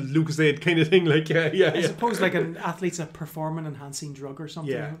spiritual, like Lucozade kind of thing, like I suppose like an athlete's a performance enhancing drug or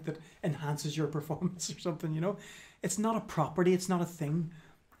something that enhances your performance or something. You know, it's not a property, it's not a thing.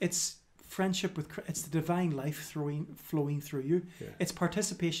 It's friendship with Christ. It's the divine life flowing through you. Yeah. It's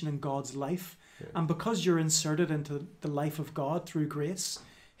participation in God's life. And because you're inserted into the life of God through grace,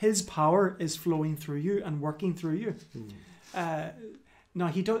 His power is flowing through you and working through you. Now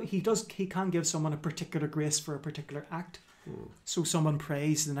He can give someone a particular grace for a particular act, So someone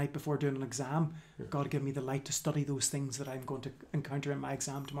prays the night before doing an exam, God give me the light to study those things that I'm going to encounter in my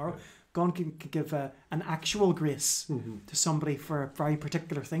exam tomorrow. God can give an actual grace to somebody for a very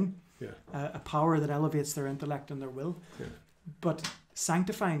particular thing, a power that elevates their intellect and their will. But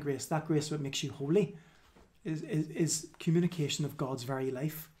sanctifying grace, that grace that makes you holy, is communication of God's very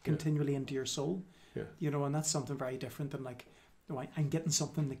life continually into your soul. You know, and that's something very different than like, no, I'm getting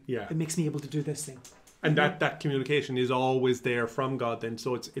something that makes me able to do this thing. And that communication is always there from God then.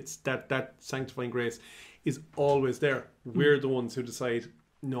 So it's that sanctifying grace is always there. We're the ones who decide,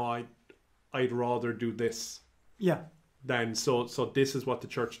 no, I'd rather do this. Than so this is what the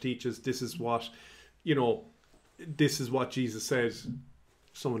church teaches. This is what, you know, this is what Jesus says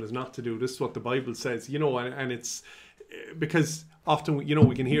someone is not to do. This is what the Bible says, you know, and it's because often, you know,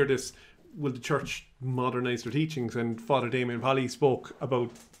 we can hear this, will the church modernize their teachings? And Father Damien Polly spoke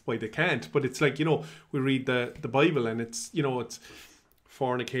about why they can't, but it's like, you know, we read the Bible and it's, you know, it's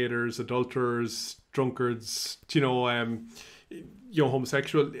fornicators, adulterers, drunkards, you know,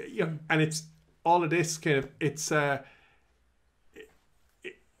 homosexual, and it's all of this kind of, it's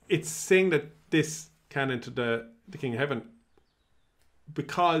saying that this can enter the King of Heaven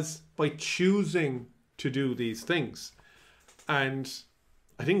because by choosing to do these things. And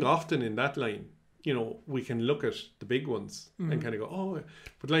I think often in that line, you know, we can look at the big ones and kind of go, oh,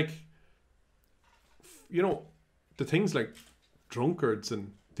 but like, you know, the things like drunkards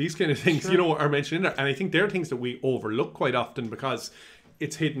and these kind of things, you know, are mentioned in there. And I think they're things that we overlook quite often because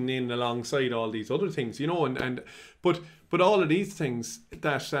it's hidden in alongside all these other things, you know, but all of these things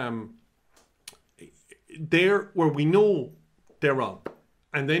that they're where we know they're wrong.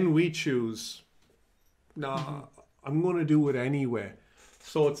 And then we choose, I'm going to do it anyway.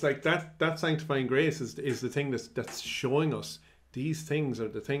 So it's like that sanctifying grace is the thing that's showing us these things are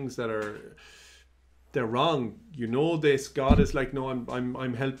the things that they're wrong. You know this. God is like, no,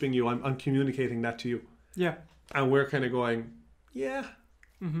 I'm helping you. I'm communicating that to you. Yeah. And we're kind of going,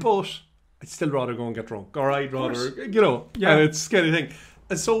 but I'd still rather go and get drunk, or I'd rather, you know, and it's kind of thing.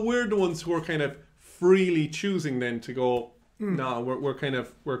 And so we're the ones who are kind of freely choosing then to go, no, we're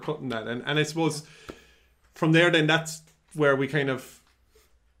cutting that. And I suppose from there then that's where we kind of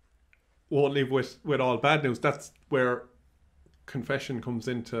won't live with all bad news. That's where confession comes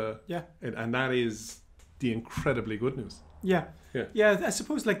into it, and that is the incredibly good news. Yeah. I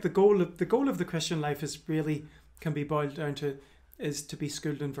suppose like the goal of the Christian life is really can be boiled down to is to be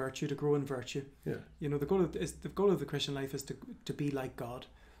schooled in virtue, to grow in virtue. Yeah. You know, the goal of the Christian life is to be like God.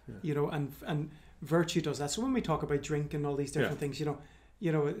 Yeah. You know, and virtue does that. So when we talk about drink and all these different things, you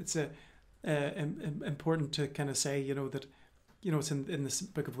know, it's important to kind of say, you know, that, you know, it's in this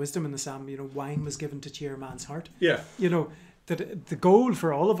book of wisdom in the Psalm, you know, wine was given to cheer a man's heart. Yeah. You know, that the goal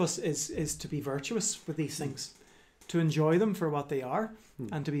for all of us is to be virtuous with these things, to enjoy them for what they are,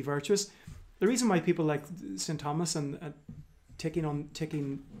 and to be virtuous. The reason why people like St. Thomas and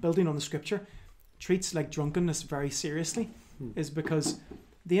building on the scripture treats like drunkenness very seriously is because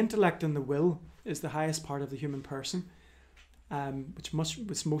the intellect and the will is the highest part of the human person, which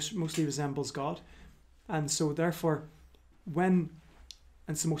mostly resembles God. And so therefore, and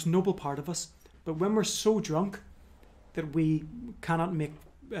it's the most noble part of us, but when we're so drunk that we cannot make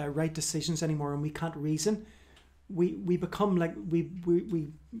right decisions anymore and we can't reason, we become like we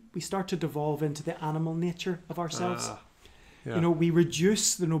start to devolve into the animal nature of ourselves. You know, we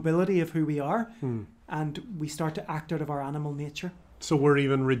reduce the nobility of who we are, and we start to act out of our animal nature. So we're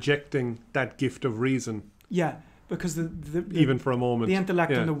even rejecting that gift of reason. Yeah, because the even for a moment, the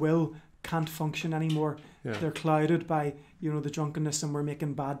intellect and the will can't function anymore. Yeah. They're clouded by, you know, the drunkenness, and we're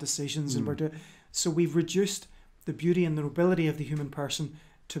making bad decisions, and so we've reduced the beauty and the nobility of the human person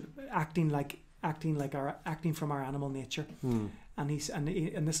to acting from our animal nature. And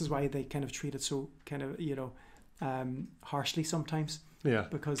this is why they kind of treat it so kind of, you know, harshly sometimes. Yeah.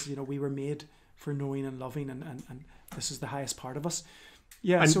 Because, you know, we were made for knowing and loving, and this is the highest part of us.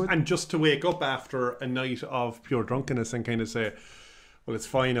 Yeah. And just to wake up after a night of pure drunkenness and kind of say, well, it's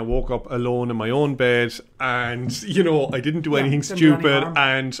fine. I woke up alone in my own bed, and, you know, I didn't do anything stupid,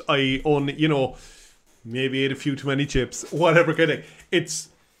 and I only, you know, maybe ate a few too many chips, whatever kind of.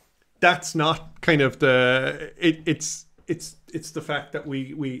 That's not kind of it's the fact that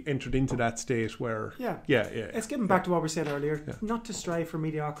we entered into that state where it's getting back to what we said earlier, not to strive for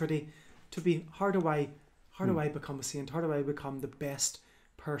mediocrity, to be how do I become a saint, how do I become the best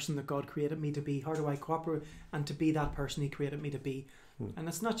person that God created me to be, how do I cooperate and to be that person he created me to be. And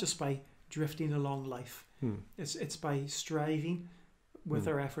it's not just by drifting along life, it's by striving with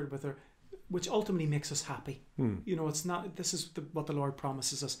our effort, which ultimately makes us happy. You know, it's not, this is what the Lord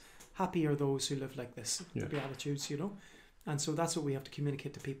promises us. Happy are those who live like this, the Beatitudes, you know. And so that's what we have to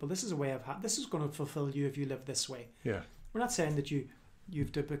communicate to people. This is a way this is going to fulfill you if you live this way. Yeah. We're not saying that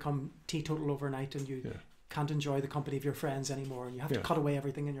you've to become teetotal overnight and you can't enjoy the company of your friends anymore and you have to cut away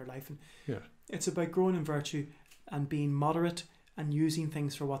everything in your life. And it's about growing in virtue and being moderate and using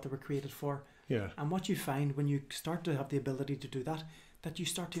things for what they were created for. Yeah. And what you find when you start to have the ability to do that you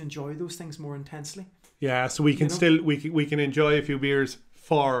start to enjoy those things more intensely. Yeah, so we can we can enjoy a few beers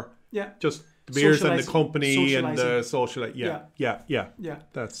for just the beers and the company and the social. Yeah.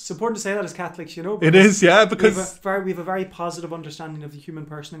 That's it's important to say that as Catholics, it is, because we have a very positive understanding of the human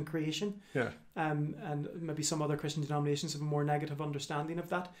person and creation. Yeah. And maybe some other Christian denominations have a more negative understanding of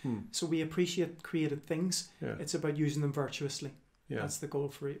that. So we appreciate created things. Yeah. It's about using them virtuously. Yeah. That's the goal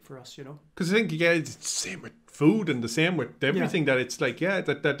for us, Because I think it's the same with food and the same with everything, that it's like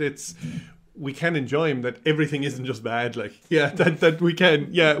that it's. We can enjoy them, that everything isn't just bad, that we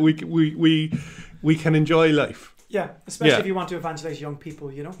can we can enjoy life, especially if you want to evangelize young people,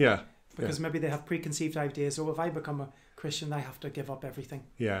 because maybe they have preconceived ideas. If I become a Christian, I have to give up everything,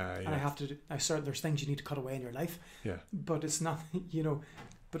 and I have to there's things you need to cut away in your life, but it's not,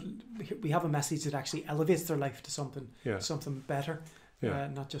 but we have a message that actually elevates their life to something better.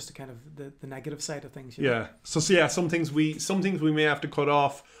 Not just the kind of the negative side of things. So some things we may have to cut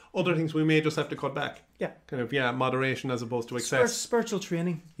off. Other things we may just have to cut back. Kind of moderation as opposed to excess. Spiritual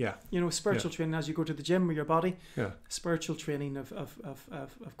training. Spiritual training as you go to the gym with your body. Spiritual training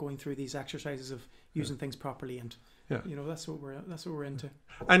of going through these exercises of using things properly, and that's what we're into.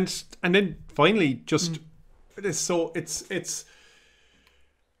 And then finally, just it's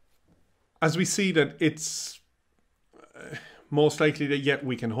as we see that it's. Most likely that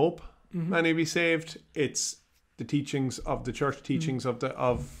we can hope many be saved. It's the teachings of the church, teachings of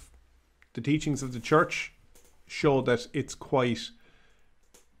the teachings of the church show that it's quite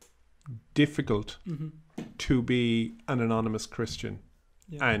difficult to be an anonymous Christian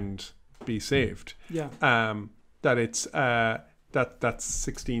and be saved. That it's that's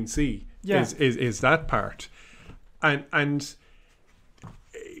 16C is that part, and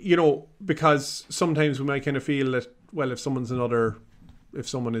because sometimes we might kind of feel that. Well, if someone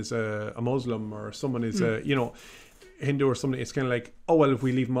is a Muslim or someone is a Hindu or something, it's kind of like, oh well, if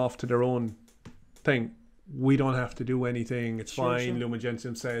we leave them off to their own thing, we don't have to do anything. It's fine. Lumen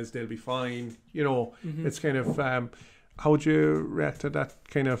Gentium says they'll be fine. It's kind of how would you react to that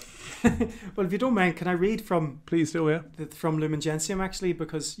kind of? Well, if you don't mind, can I read from? Please do, from Lumen Gentium actually,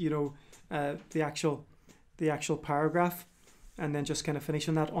 because the actual paragraph. And then just kind of finish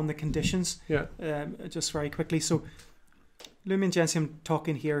on that, on the conditions. Just very quickly. So, Lumen Gentium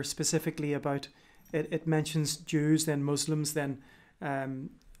talking here specifically about it mentions Jews, then Muslims, then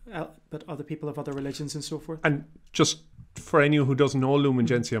but other people of other religions and so forth. And just for anyone who doesn't know Lumen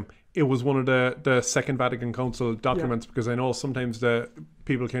Gentium, it was one of the Second Vatican Council documents, because I know sometimes the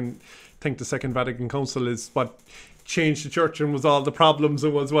people can think the Second Vatican Council is what changed the church and was all the problems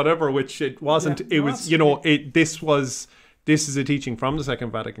and was whatever, which it wasn't. This is a teaching from the Second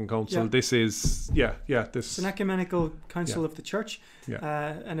Vatican Council. This is, It's an ecumenical council of the church.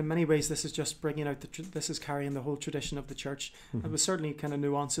 And in many ways, this is just bringing out, this is carrying the whole tradition of the church. There was certainly kind of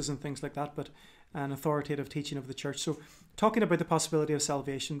nuances and things like that, but an authoritative teaching of the church. So talking about the possibility of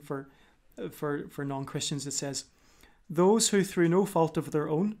salvation for non-Christians, it says, those who through no fault of their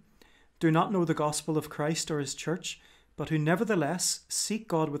own do not know the gospel of Christ or his church, but who nevertheless seek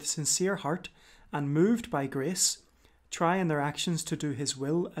God with a sincere heart and moved by grace, try in their actions to do his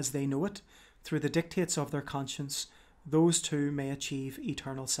will as they know it, through the dictates of their conscience, those too may achieve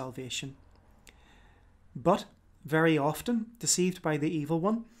eternal salvation. But, very often, deceived by the evil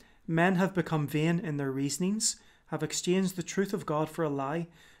one, men have become vain in their reasonings, have exchanged the truth of God for a lie,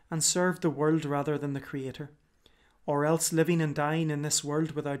 and served the world rather than the Creator. Or else, living and dying in this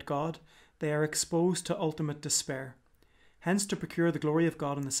world without God, they are exposed to ultimate despair. Hence, to procure the glory of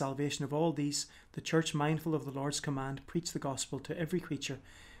God and the salvation of all these, the Church, mindful of the Lord's command, preach the gospel to every creature,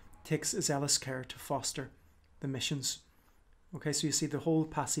 takes zealous care to foster the missions. Okay, so you see the whole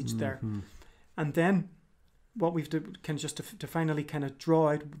passage there. And then what we've done, to finally kind of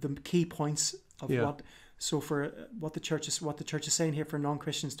draw out the key points of what the church is saying here for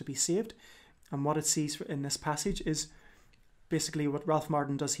non-Christians to be saved, and what it sees in this passage is basically what Ralph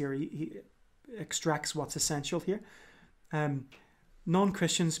Martin does here. He extracts what's essential here.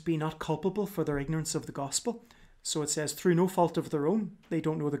 Non-Christians be not culpable for their ignorance of the gospel. So it says, through no fault of their own, they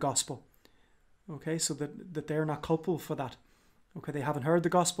don't know the gospel. Okay, so that they're not culpable for that. Okay, they haven't heard the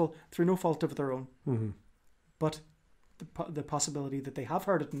gospel through no fault of their own. But the possibility that they have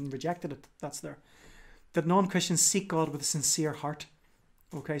heard it and rejected it, that's there. That non-Christians seek God with a sincere heart.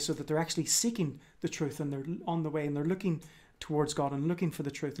 Okay, so that they're actually seeking the truth and they're on the way and they're looking towards God and looking for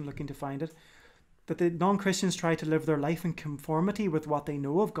the truth and looking to find it. That the non-Christians try to live their life in conformity with what they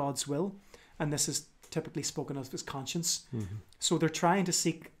know of God's will, and this is typically spoken of as conscience. So they're trying to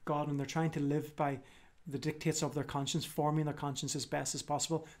seek God and they're trying to live by the dictates of their conscience, forming their conscience as best as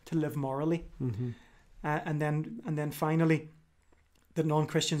possible to live morally. And then finally, the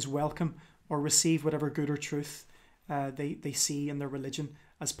non-Christians welcome or receive whatever good or truth they see in their religion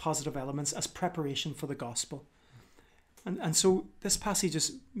as positive elements, as preparation for the gospel. And so this passage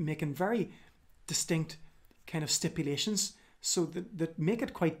is making very distinct kind of stipulations, so that make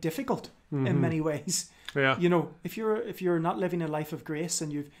it quite difficult in many ways. Yeah. You know, if you're not living a life of grace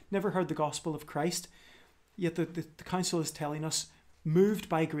and you've never heard the gospel of Christ, yet the council is telling us, moved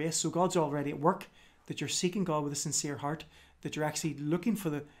by grace, so God's already at work, that you're seeking God with a sincere heart, that you're actually looking for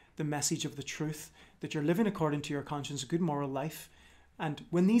the message of the truth, that you're living according to your conscience, a good moral life. And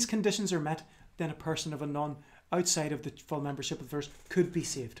when these conditions are met, then a person of a non outside of the full membership of the verse could be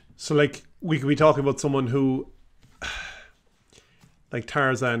saved. So like we could be talking about someone who, like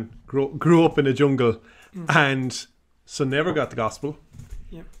Tarzan, grew up in a jungle and so never got the gospel.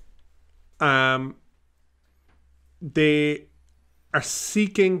 Yeah. They are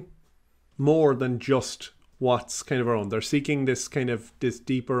seeking more than just what's kind of around. They're seeking this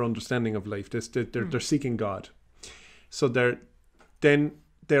deeper understanding of life. They're seeking God. So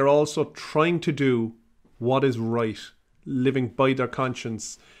they're also trying to do what is right, living by their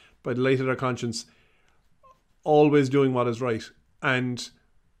conscience, by the light of their conscience, always doing what is right. And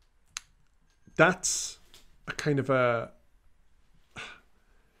that's a kind of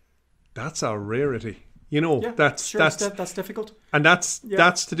that's a rarity. You know, yeah, that's difficult. And that's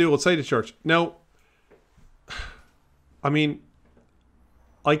to do outside the church. Now, I mean,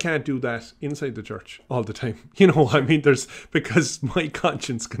 I can't do that inside the church all the time. You know, I mean, because my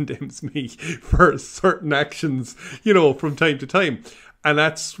conscience condemns me for certain actions, you know, from time to time. And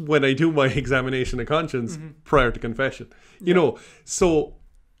that's when I do my examination of conscience prior to confession. You know, so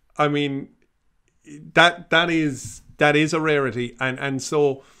I mean, that is a rarity, and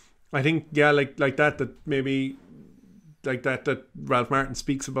so I think like that maybe like that Ralph Martin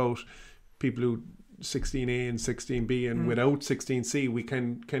speaks about people who 16A and 16B and without 16C, we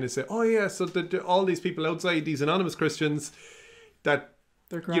can kind of say, oh yeah, so all these people outside, these anonymous Christians, that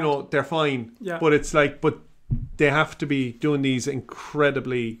they're you know, they're fine. Yeah. But it's like, but they have to be doing these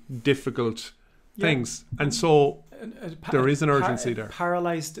incredibly difficult things, and so there is an urgency there.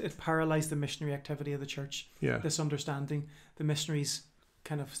 It paralyzed the missionary activity of the church. Yeah. This understanding, the missionaries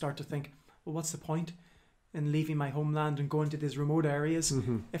kind of start to think, well, what's the point in leaving my homeland and going to these remote areas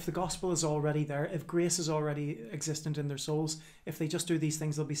if the gospel is already there, if grace is already existent in their souls, if they just do these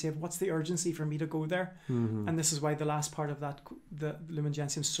things they'll be saved? What's the urgency for me to go there? And this is why the last part of that, the Lumen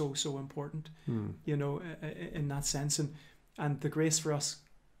Gentium, is so important, you know, in that sense. And the grace for us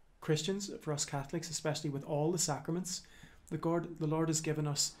Christians, for us Catholics, especially with all the sacraments, the Lord has given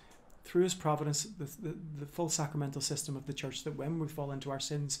us through his providence the full sacramental system of the church, that when we fall into our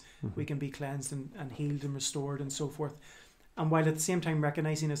sins we can be cleansed and healed and restored and so forth. And while at the same time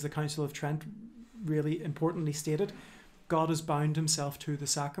recognizing, as the Council of Trent really importantly stated, God has bound himself to the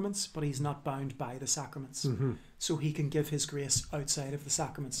sacraments, but he's not bound by the sacraments. So he can give his grace outside of the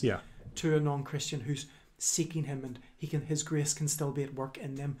sacraments to a non-Christian who's seeking him, and his grace can still be at work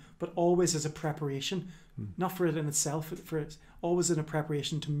in them, but always as a preparation, not for it in itself, always in a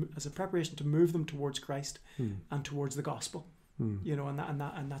preparation to move them towards Christ and towards the gospel. You know,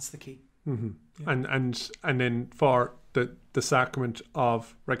 and that's the key. Yeah. And then for the sacrament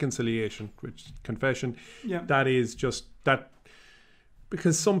of reconciliation, which confession, that is just that,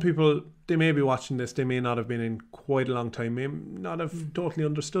 because some people, they may be watching this, they may not have been in quite a long time, may not have totally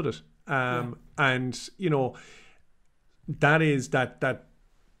understood it. And you know, that is that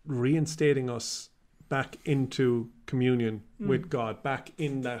reinstating us back into communion with God, back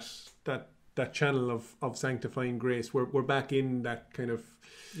in that channel of sanctifying grace. We're back in that kind of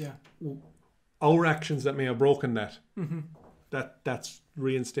our actions that may have broken that. That's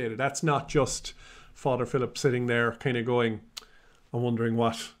reinstated. That's not just Father Philip sitting there kind of going, I'm wondering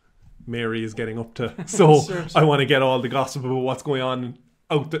what Mary is getting up to, so sure. I want to get all the gossip about what's going on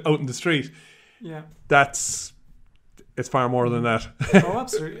out in the street. It's far more than that. Oh,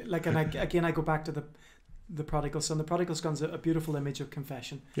 absolutely. Like, and I go back to the prodigal son. The prodigal son's a beautiful image of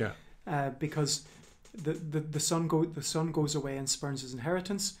confession. Because the son goes away and spurns his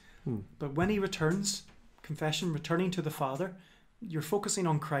inheritance, but when he returns, confession, returning to the Father, you're focusing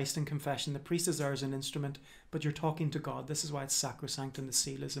on Christ in confession. The priest is there as an instrument, but you're talking to God. This is why it's sacrosanct and the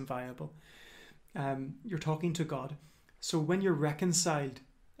seal is inviolable. You're talking to God, So when you're reconciled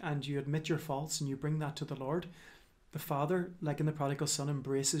and you admit your faults and you bring that to the Lord, the Father, like in the prodigal son,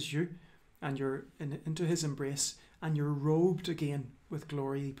 embraces you, and you're into his embrace, and you're robed again with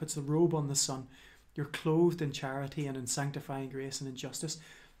glory. He puts the robe on the Son. You're clothed in charity and in sanctifying grace and in justice,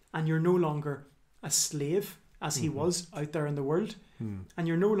 and you're no longer a slave as he was out there in the world, and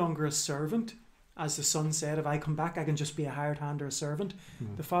you're no longer a servant, as the Son said, if I come back I can just be a hired hand or a servant.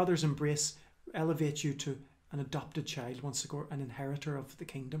 The Father's embrace elevates you to an adopted child, once ago an inheritor of the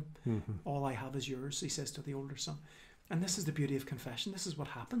kingdom. All I have is yours, he says to the older son. And this is the beauty of confession. This is what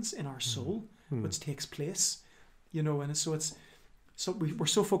happens in our soul, which takes place, you know. And so we're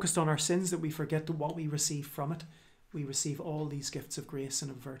so focused on our sins that we forget what we receive from it. We receive all these gifts of grace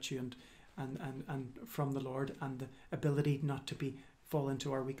and of virtue and from the Lord, and the ability not to fall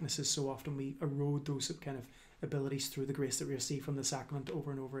into our weaknesses. So often we erode those kind of abilities through the grace that we receive from the sacrament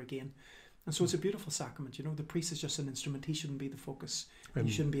over and over again. And so it's a beautiful sacrament, you know. The priest is just an instrument. He shouldn't be the focus. You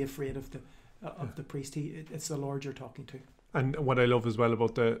shouldn't be afraid of the priest. It's the Lord you're talking to. And what I love as well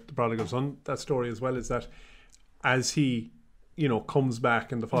about the prodigal son, that story as well, is that as he, you know, comes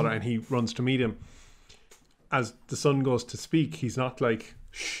back and the father and he runs to meet him, as the son goes to speak, he's not like,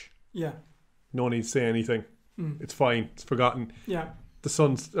 shh, no need to say anything. It's fine. It's forgotten. Yeah.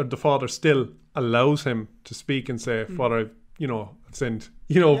 The father still allows him to speak and say, Father, I've sinned,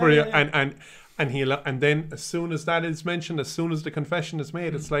 over you. And then as soon as that is mentioned, as soon as the confession is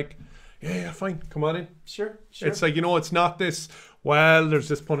made, it's like, yeah, fine, come on in. Sure. It's like, it's not this, well, there's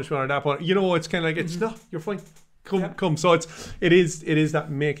this punishment or that punishment. It's kind of like, it's no, you're fine. Come. So it is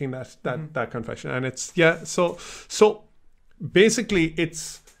that making that confession. And it's, so basically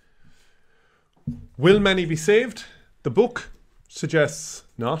it's, will many be saved? The book suggests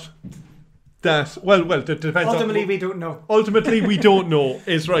not. That it depends. Ultimately, we don't know. Ultimately, we don't know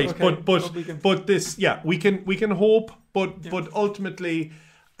is right. Okay. But this, we can hope. But ultimately,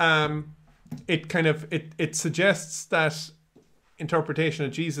 it suggests that interpretation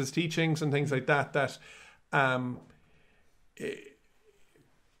of Jesus' teachings and things like that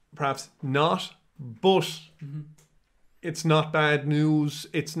perhaps not, but it's not bad news.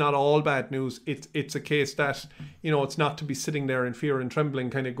 It's not all bad news. It's a case that, it's not to be sitting there in fear and trembling,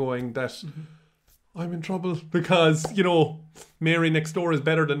 kind of going that I'm in trouble because, Mary next door is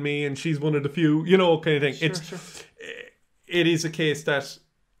better than me and she's one of the few, kind of thing. It is a case that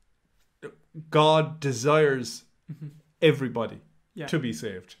God desires everybody to be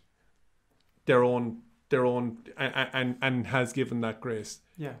saved. Their own and has given that grace.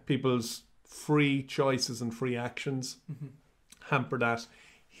 Yeah. People's free choices and free actions hamper that.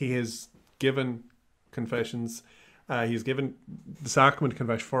 He has given confessions. He's given the sacrament of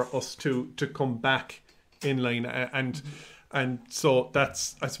confession for us to come back in line, and so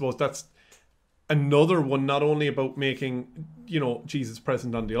that's, I suppose, that's another one. Not only about making Jesus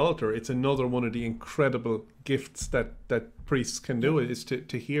present on the altar, it's another one of the incredible gifts that priests can do, is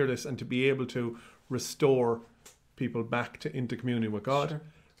to hear this and to be able to restore people back into communion with God. Sure.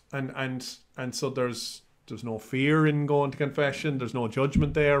 And so there's no fear in going to confession. There's no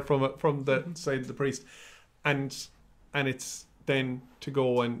judgment there from the side of the priest, and it's then to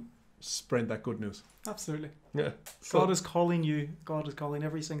go and spread that good news. Absolutely. Yeah. So, God is calling you. God is calling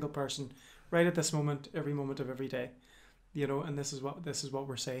every single person right at this moment, every moment of every day. And this is what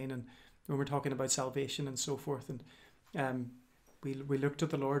we're saying. And when we're talking about salvation and so forth, and we look to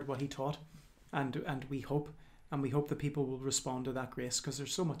the Lord, what He taught, and we hope. And we hope that people will respond to that grace, because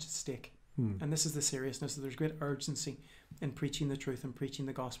there's so much at stake. And this is the seriousness. There's great urgency in preaching the truth and preaching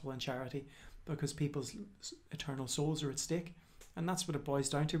the gospel and charity, because people's eternal souls are at stake. And that's what it boils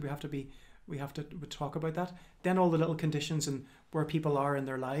down to. We have to talk about that. Then all the little conditions and where people are in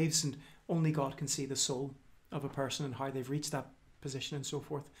their lives, and only God can see the soul of a person and how they've reached that position and so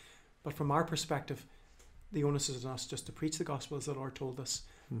forth. But from our perspective, the onus is on us just to preach the gospel as the Lord told us,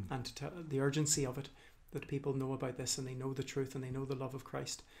 and to tell the urgency of it, that people know about this and they know the truth and they know the love of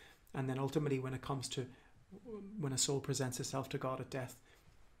Christ. And then ultimately, when it comes to when a soul presents itself to God at death,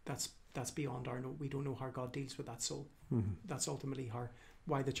 that's beyond our know. We don't know how God deals with that soul. That's ultimately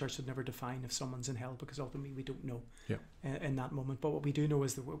why the church would never define if someone's in hell, because ultimately we don't know in that moment. But what we do know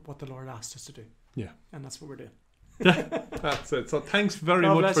is what the Lord asked us to do. Yeah. And that's what we're doing. That's it. So thanks very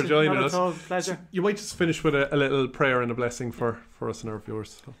much for joining us. All. Pleasure. You might just finish with a little prayer and a blessing for us and our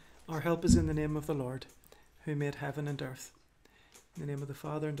viewers. So. Our help is in the name of the Lord, who made heaven and earth. In the name of the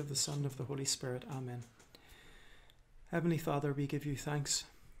Father, and of the Son, and of the Holy Spirit. Amen. Heavenly Father, we give you thanks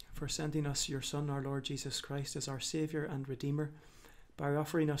for sending us your Son, our Lord Jesus Christ, as our Saviour and Redeemer, by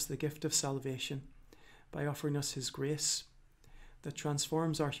offering us the gift of salvation, by offering us his grace that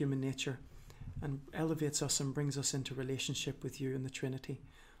transforms our human nature and elevates us and brings us into relationship with you in the Trinity.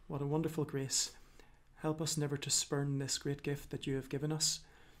 What a wonderful grace. Help us never to spurn this great gift that you have given us.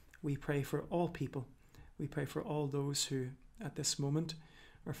 We pray for all people. We pray for all those who at this moment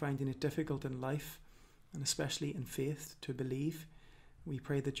are finding it difficult in life, and especially in faith, to believe. We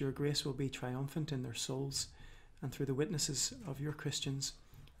pray that your grace will be triumphant in their souls and through the witnesses of your Christians,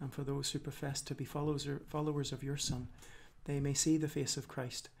 and for those who profess to be followers of your Son, they may see the face of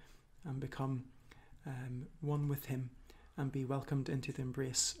Christ and become one with him and be welcomed into the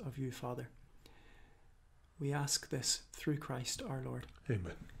embrace of you, Father. We ask this through Christ our Lord.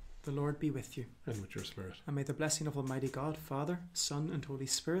 Amen. The Lord be with you. And with your spirit. And may the blessing of Almighty God, Father, Son, and Holy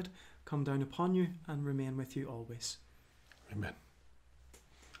Spirit come down upon you and remain with you always. Amen.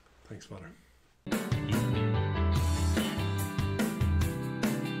 Thanks, Father.